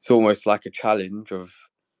it's almost like a challenge or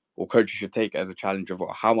coaches should take it as a challenge of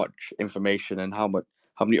how much information and how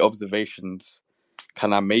many observations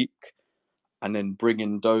can I make, and then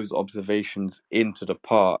bringing those observations into the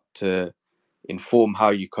part to inform how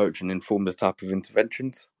you coach and inform the type of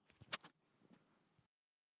interventions.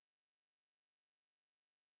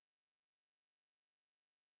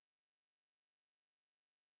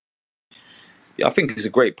 Yeah, I think it's a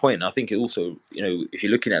great point. I think it also, if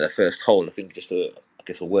you're looking at the first hole, I think just a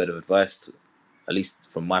word of advice, at least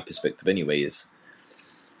from my perspective anyway, is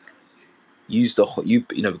use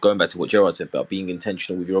going back to what Gerard said about being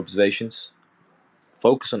intentional with your observations.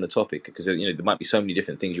 Focus on the topic, because there might be so many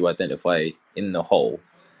different things you identify in the hole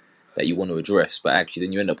that you want to address, but actually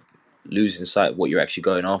then you end up losing sight of what you're actually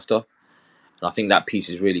going after. And I think that piece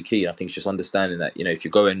is really key. And I think it's just understanding that, if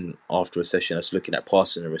you're going after a session that's looking at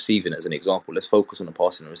passing and receiving as an example, let's focus on the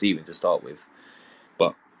passing and receiving to start with.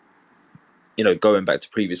 But, going back to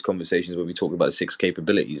previous conversations where we talked about the 6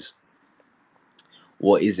 capabilities,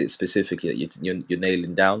 what is it specifically that you're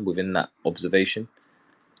nailing down within that observation?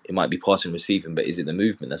 It might be passing and receiving, but is it the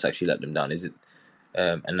movement that's actually let them down? Is it,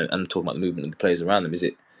 and I'm talking about the movement of the players around them, is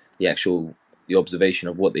it the observation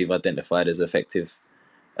of what they've identified as effective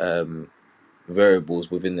variables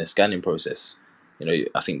within the scanning process?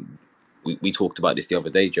 I think we talked about this the other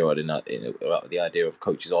day, Gerard, about the idea of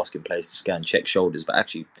coaches asking players to scan, check shoulders, but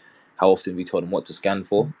actually, how often do we tell them what to scan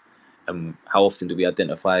for, and how often do we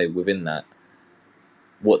identify within that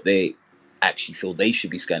what they actually feel they should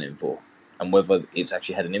be scanning for, and whether it's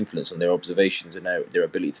actually had an influence on their observations and their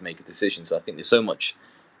ability to make a decision. So I think there's so much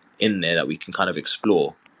in there that we can kind of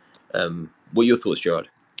explore. What are your thoughts, Gerard?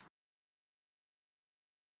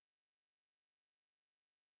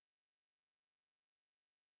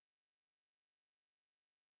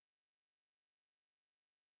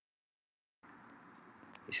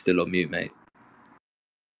 You're still on mute, mate.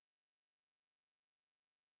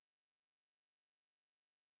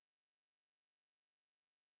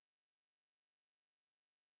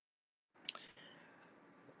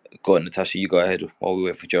 Go on, Natasha, you go ahead while we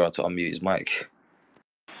wait for Gerard to unmute his mic.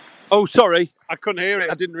 Oh, sorry, I couldn't hear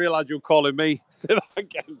it. I didn't realise you were calling me. Say that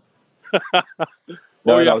again.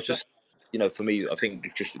 No, I was just, for me, I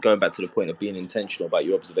think just going back to the point of being intentional about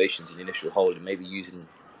your observations in the initial hold, and maybe using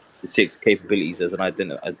the 6 capabilities as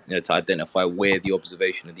to identify where the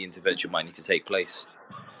observation and the intervention might need to take place.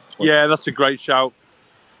 Yeah, that's a great shout.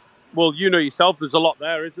 Well, yourself, there's a lot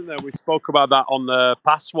there, isn't there? We spoke about that on the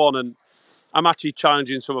past one, and I'm actually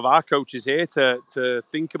challenging some of our coaches here to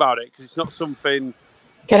think about it, because it's not something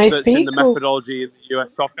Can I that's in speak? the methodology in the US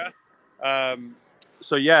soccer.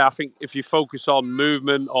 So yeah, I think if you focus on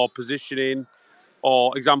movement or positioning,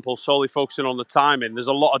 or example solely focusing on the timing, there's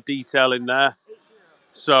a lot of detail in there.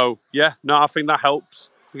 So yeah, no, I think that helps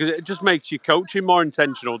because it just makes your coaching more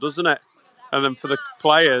intentional, doesn't it? And then for the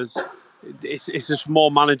players, it's just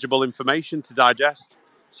more manageable information to digest.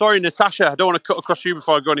 Sorry, Natasha, I don't want to cut across you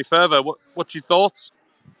before I go any further. What's your thoughts?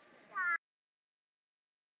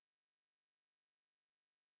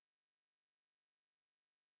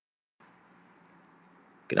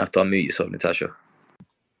 Gonna have to unmute yourself, Natasha.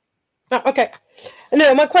 Oh, okay.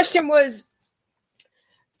 No, my question was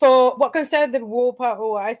for what concerns the Wopa,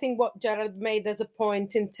 or I think what Gerald made as a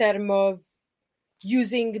point in terms of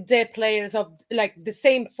using their players of like the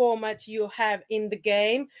same format you have in the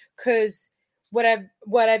game. Because what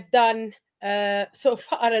I've done so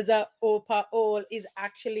far as a Wopa all is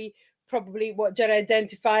actually probably what Gerald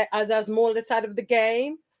identified as a smaller side of the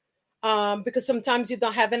game. Because sometimes you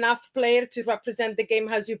don't have enough player to represent the game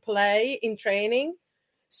as you play in training.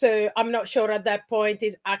 So I'm not sure at that point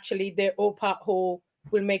if actually the OPA hole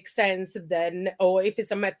will make sense then, or if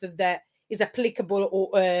it's a method that is applicable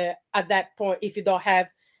or at that point if you don't have,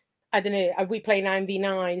 I don't know, we play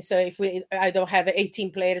 9v9, so if I don't have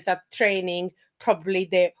 18 players at training, probably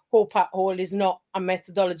the OPA hole is not a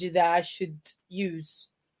methodology that I should use.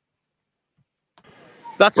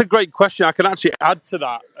 That's a great question. I can actually add to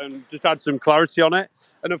that and just add some clarity on it.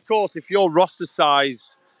 And of course, if your roster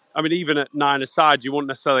size, I mean, even at 9-a-side, you wouldn't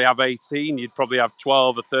necessarily have 18. You'd probably have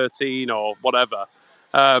 12 or 13 or whatever.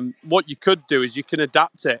 What you could do is you can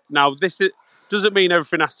adapt it. Now, doesn't mean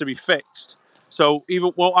everything has to be fixed. So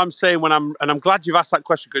even what I'm saying and I'm glad you've asked that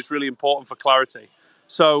question because it's really important for clarity.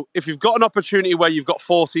 So if you've got an opportunity where you've got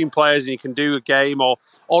 14 players and you can do a game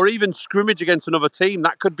or even scrimmage against another team,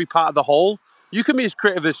 that could be part of the whole. You can be as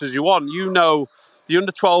creative as you want. You know, the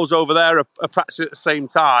under-12s over there are practicing at the same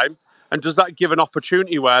time. And does that give an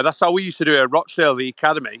opportunity where that's how we used to do it at Rochdale, the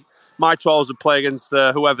academy? My 12s would play against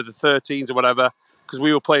whoever, the 13s or whatever, because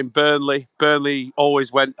we were playing Burnley. Burnley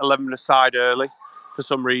always went 11-a-side early for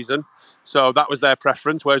some reason. So that was their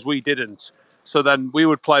preference, whereas we didn't. So then we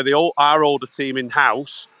would play our older team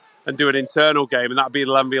in-house and do an internal game, and that would be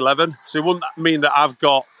 11v11. So it wouldn't mean that I've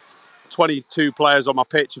got 22 players on my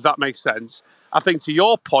pitch, if that makes sense. I think to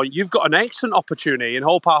your point, you've got an excellent opportunity, and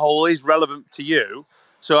Whole Part Hole is relevant to you.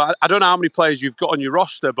 So I don't know how many players you've got on your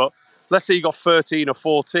roster, but let's say you've got 13 or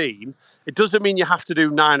 14. It doesn't mean you have to do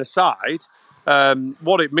 9-a-side.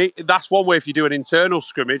 That's one way if you do an internal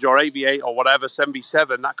scrimmage or 8v8 or whatever,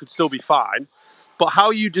 7v7, that could still be fine. But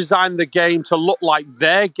how you design the game to look like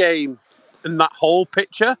their game in that whole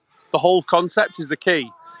picture, the whole concept is the key.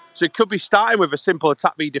 So it could be starting with a simple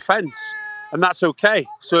attack v defence, and that's okay.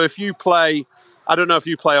 So if you play, I don't know if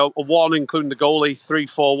you play a one, including the goalie,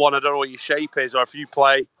 3-4-1, I don't know what your shape is, or if you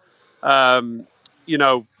play, you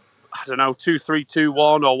know, I don't know,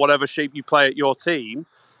 2-3-2-1 or whatever shape you play at your team.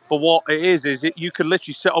 But what it is you can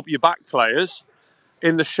literally set up your back players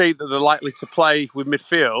in the shape that they're likely to play with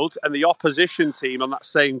midfield, and the opposition team on that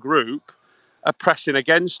same group are pressing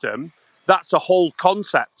against them. That's a whole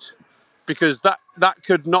concept. Because that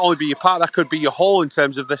could not only be your part, that could be your whole in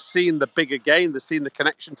terms of they're seeing the bigger game, they're seeing the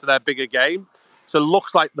connection to their bigger game. So it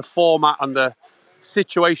looks like the format and the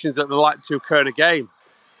situations that they like to occur in a game.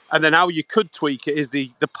 And then how you could tweak it is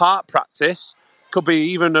the part practice could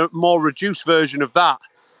be even a more reduced version of that.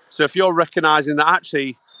 So if you're recognising that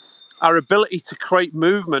actually our ability to create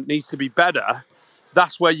movement needs to be better,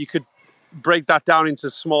 that's where you could break that down into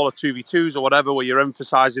smaller 2v2s or whatever, where you're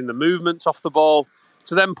emphasising the movements off the ball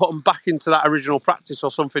to then put them back into that original practice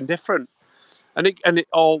or something different. And it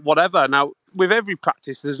or whatever. Now, with every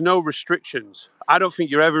practice, there's no restrictions. I don't think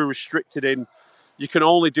you're ever restricted in you can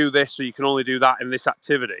only do this or you can only do that in this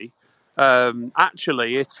activity.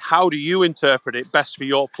 Actually, it's how do you interpret it best for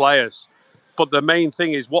your players. But the main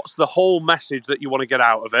thing is what's the whole message that you want to get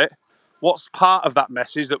out of it? What's part of that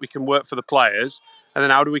message that we can work for the players? And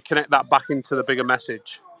then how do we connect that back into the bigger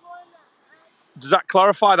message? Does that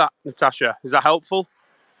clarify that, Natasha? Is that helpful?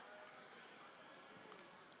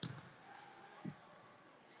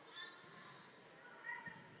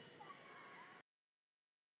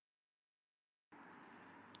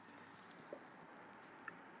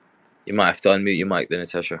 You might have to unmute your mic then,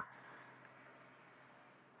 Natasha.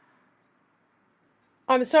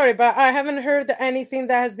 I'm sorry, but I haven't heard anything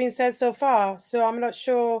that has been said so far, so I'm not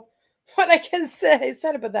sure what I can say.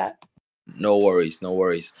 Sorry about that. No worries.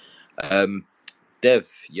 Dev,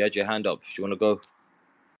 you had your hand up. Do you want to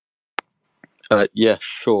go? Yeah,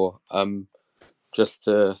 sure. Just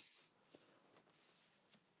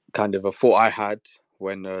kind of a thought I had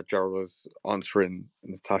when Gerald was answering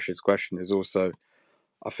Natasha's question is also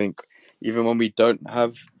I think even when we don't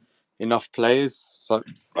have enough players, so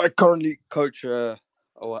I currently coach, or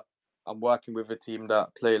I'm working with a team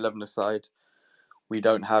that play 11-a-side. We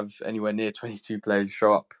don't have anywhere near 22 players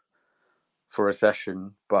show up for a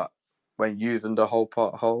session, but when using the whole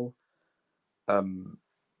part whole,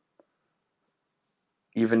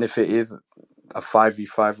 even if it is a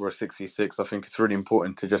 5v5 or a 6v6, I think it's really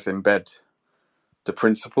important to just embed the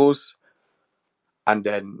principles and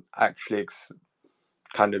then actually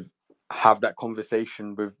kind of have that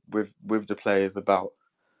conversation with the players about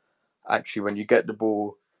actually when you get the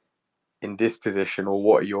ball in this position, or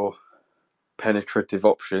what are your penetrative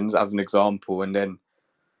options as an example, and then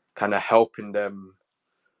kind of helping them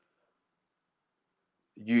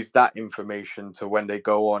use that information to when they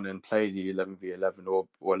go on and play the 11v11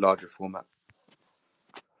 or a larger format.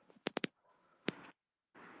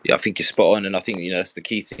 Yeah, I think you're spot on, and I think that's the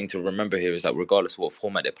key thing to remember here is that regardless of what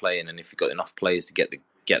format they're playing, and if you've got enough players to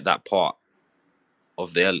get that part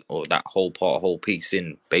of that whole piece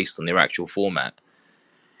in based on their actual format,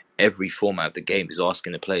 every format of the game is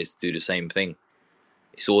asking the players to do the same thing.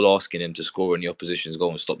 It's all asking them to score in the opposition's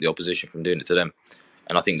goal and stop the opposition from doing it to them.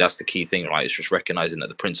 And I think that's the key thing, right? It's just recognizing that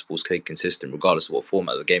the principles stay consistent regardless of what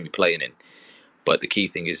format of the game you're playing in. But the key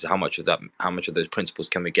thing is how much of those principles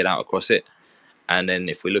can we get out across it? And then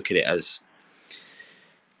if we look at it as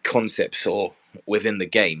concepts or within the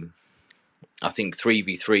game, I think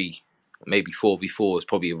 3v3, maybe 4v4 is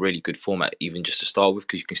probably a really good format, even just to start with,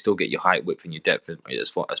 because you can still get your height, width, and your depth as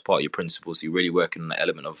part of your principles. So you're really working on the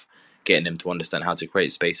element of getting them to understand how to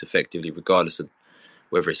create space effectively, regardless of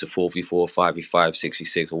whether it's a 4v4, 5v5,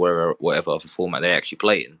 6v6, or whatever other format they actually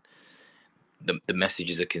play in. The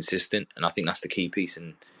messages are consistent, and I think that's the key piece.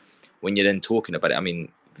 And when you're then talking about it, I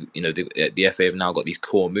mean, the FA have now got these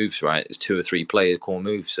core moves, right? There's 2 or 3 player core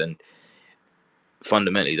moves, and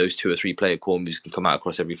fundamentally those 2 or 3 player core moves can come out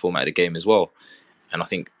across every format of the game as well. And I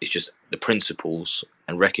think it's just the principles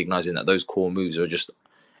and recognizing that those core moves are just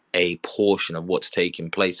a portion of what's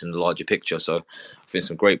taking place in the larger picture. So I think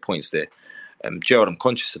some great points there. Gerald, I'm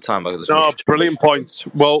conscious of time. Brilliant points.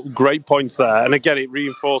 Well, great points there. And again, it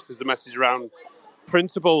reinforces the message around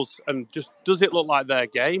principles and just, does it look like their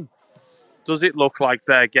game? Does it look like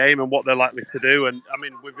their game and what they're likely to do? And I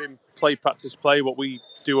mean, within play, practice, play, what we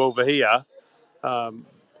do over here,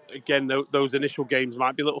 again, those initial games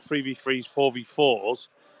might be little 3v3s, 4v4s,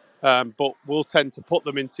 but we'll tend to put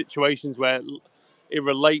them in situations where it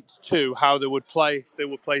relates to how they would play if they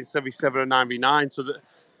were playing 7v7 or 9v9. So that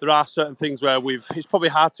there are certain things where it's probably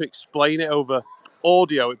hard to explain it over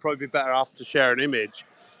audio. It'd probably be better off to share an image.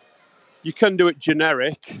 You can do it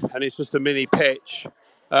generic and it's just a mini pitch.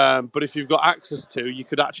 But if you've got access to, you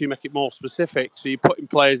could actually make it more specific. So you're putting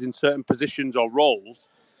players in certain positions or roles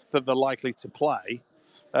that they're likely to play.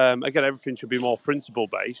 Again, everything should be more principle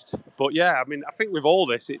based. But yeah, I mean, I think with all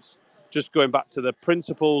this, it's just going back to the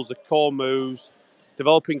principles, the core moves,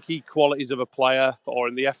 developing key qualities of a player, or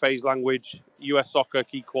in the FA's language, US soccer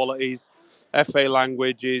key qualities, FA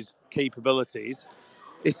language is capabilities.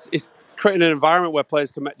 It's creating an environment where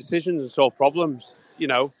players can make decisions and solve problems.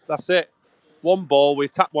 That's it. One ball, we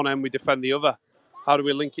tap one end, we defend the other. How do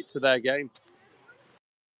we link it to their game?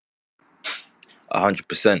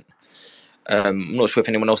 100%. I'm not sure if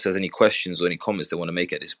anyone else has any questions or any comments they want to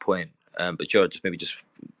make at this point. But Gerald, just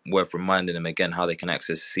worth reminding them again how they can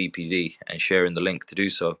access CPD and sharing the link to do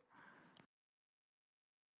so.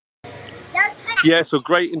 Yeah, so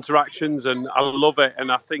great interactions and I love it.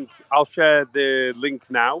 And I think I'll share the link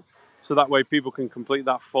now so that way people can complete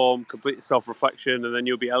that form, complete the self-reflection, and then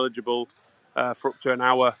you'll be eligible for up to an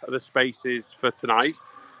hour of the spaces for tonight.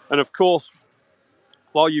 And of course,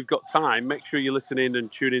 while you've got time, make sure you listen in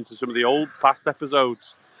and tune into some of the old past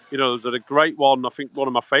episodes. There's a great one. I think one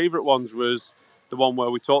of my favourite ones was the one where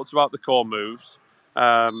we talked about the core moves.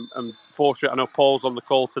 And fortunately, I know Paul's on the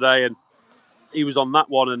call today, and he was on that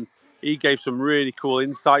one, and he gave some really cool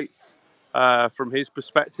insights from his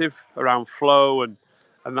perspective around flow and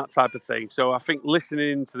that type of thing. So I think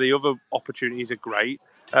listening to the other opportunities are great.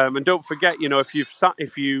 And don't forget,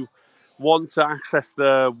 if you want to access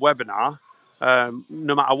the webinar,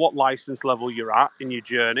 no matter what license level you're at in your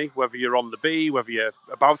journey, whether you're on the B, whether you're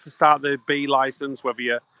about to start the B license, whether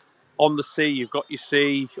you're on the C, you've got your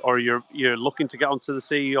C, or you're looking to get onto the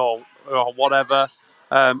C or whatever,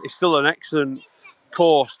 it's still an excellent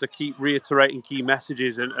course to keep reiterating key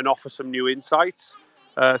messages and offer some new insights.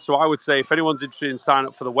 So I would say if anyone's interested in signing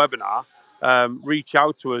up for the webinar, reach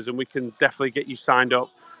out to us and we can definitely get you signed up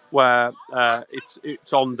where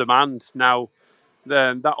it's on demand. Now,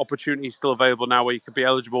 then that opportunity is still available now where you could be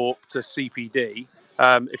eligible up to CPD.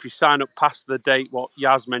 If you sign up past the date, what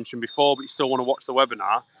Yaz mentioned before, but you still want to watch the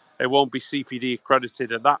webinar, it won't be CPD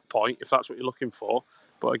accredited at that point, if that's what you're looking for.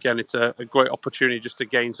 But again, it's a great opportunity just to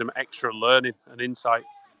gain some extra learning and insight.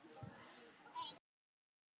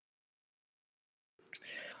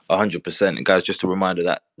 100%. And guys, just a reminder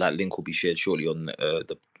that that link will be shared shortly on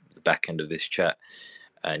the back end of this chat.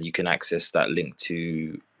 And you can access that link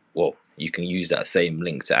to, well, you can use that same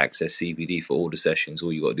link to access CPD for all the sessions.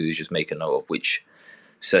 All you got to do is just make a note of which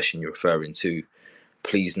session you're referring to.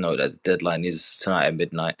 Please note that the deadline is tonight at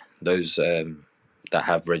midnight. Those that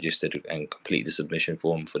have registered and complete the submission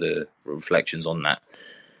form for the reflections on that,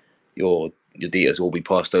 your details will be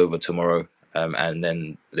passed over tomorrow, and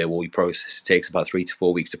then they will be processed. It takes about 3 to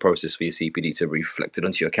 4 weeks to process for your CPD to be reflected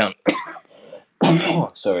onto your account.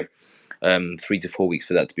 Sorry. 3 to 4 weeks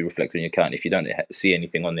for that to be reflected on your account. If you don't see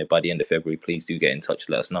anything on there by the end of February, please do get in touch,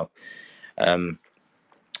 let us know.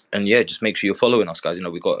 And yeah, just make sure you're following us, guys.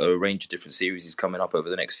 We've got a range of different series coming up over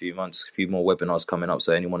the next few months, a few more webinars coming up.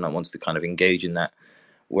 So anyone that wants to kind of engage in that,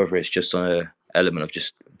 whether it's just on an element of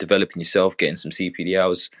just developing yourself, getting some CPD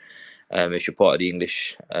hours, if you're part of the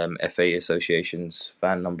English FA Association's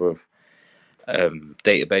fan number of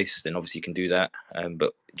database, then obviously you can do that.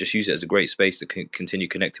 But just use it as a great space to continue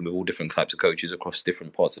connecting with all different types of coaches across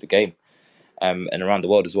different parts of the game and around the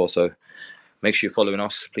world as well. So make sure you're following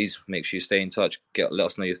us. Please make sure you stay in touch. Let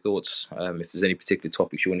us know your thoughts. If there's any particular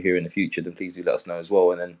topics you want to hear in the future, then please do let us know as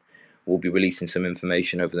well. And then we'll be releasing some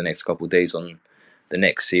information over the next couple of days on the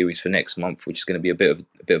next series for next month, which is going to be a bit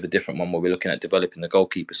of a different one, where we're looking at developing the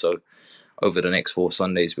goalkeeper. So over the next 4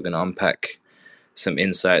 Sundays, we're going to unpack some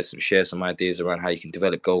insights and share some ideas around how you can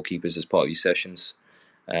develop goalkeepers as part of your sessions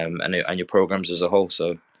and your programs as a whole.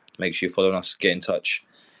 So make sure you're following us, get in touch.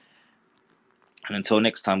 And until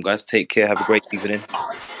next time, guys, take care. Have a great evening.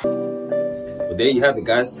 Well, there you have it,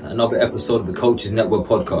 guys. Another episode of the Coaches Network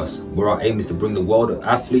podcast, where our aim is to bring the world of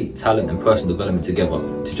athlete, talent, and personal development together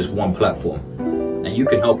to just one platform. And you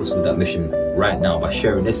can help us with that mission right now by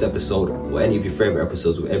sharing this episode or any of your favorite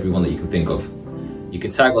episodes with everyone that you can think of. You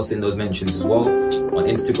can tag us in those mentions as well on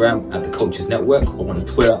Instagram at the Coaches Network or on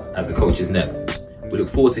Twitter at the Coaches Net. We look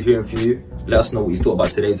forward to hearing from you. Let us know what you thought about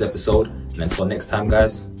today's episode. And until next time,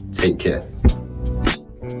 guys, take care.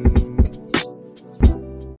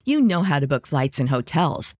 You know how to book flights and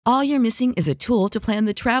hotels. All you're missing is a tool to plan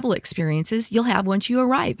the travel experiences you'll have once you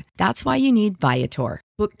arrive. That's why you need Viator.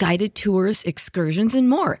 Book guided tours, excursions, and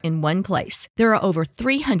more in one place. There are over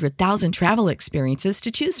 300,000 travel experiences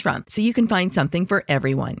to choose from, so you can find something for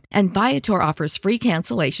everyone. And Viator offers free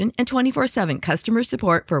cancellation and 24/7 customer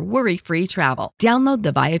support for worry-free travel. Download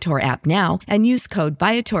the Viator app now and use code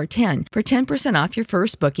Viator10 for 10% off your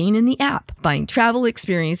first booking in the app. Find travel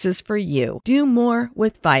experiences for you. Do more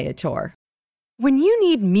with Viator. When you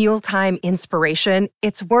need mealtime inspiration,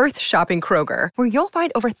 it's worth shopping Kroger, where you'll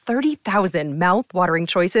find over 30,000 mouth-watering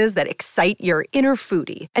choices that excite your inner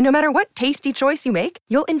foodie. And no matter what tasty choice you make,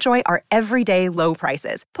 you'll enjoy our everyday low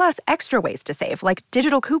prices, plus extra ways to save, like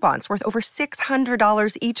digital coupons worth over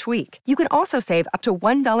 $600 each week. You can also save up to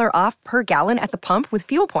 $1 off per gallon at the pump with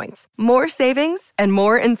fuel points. More savings and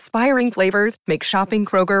more inspiring flavors make shopping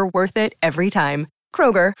Kroger worth it every time.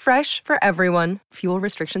 Kroger, fresh for everyone. Fuel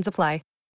restrictions apply.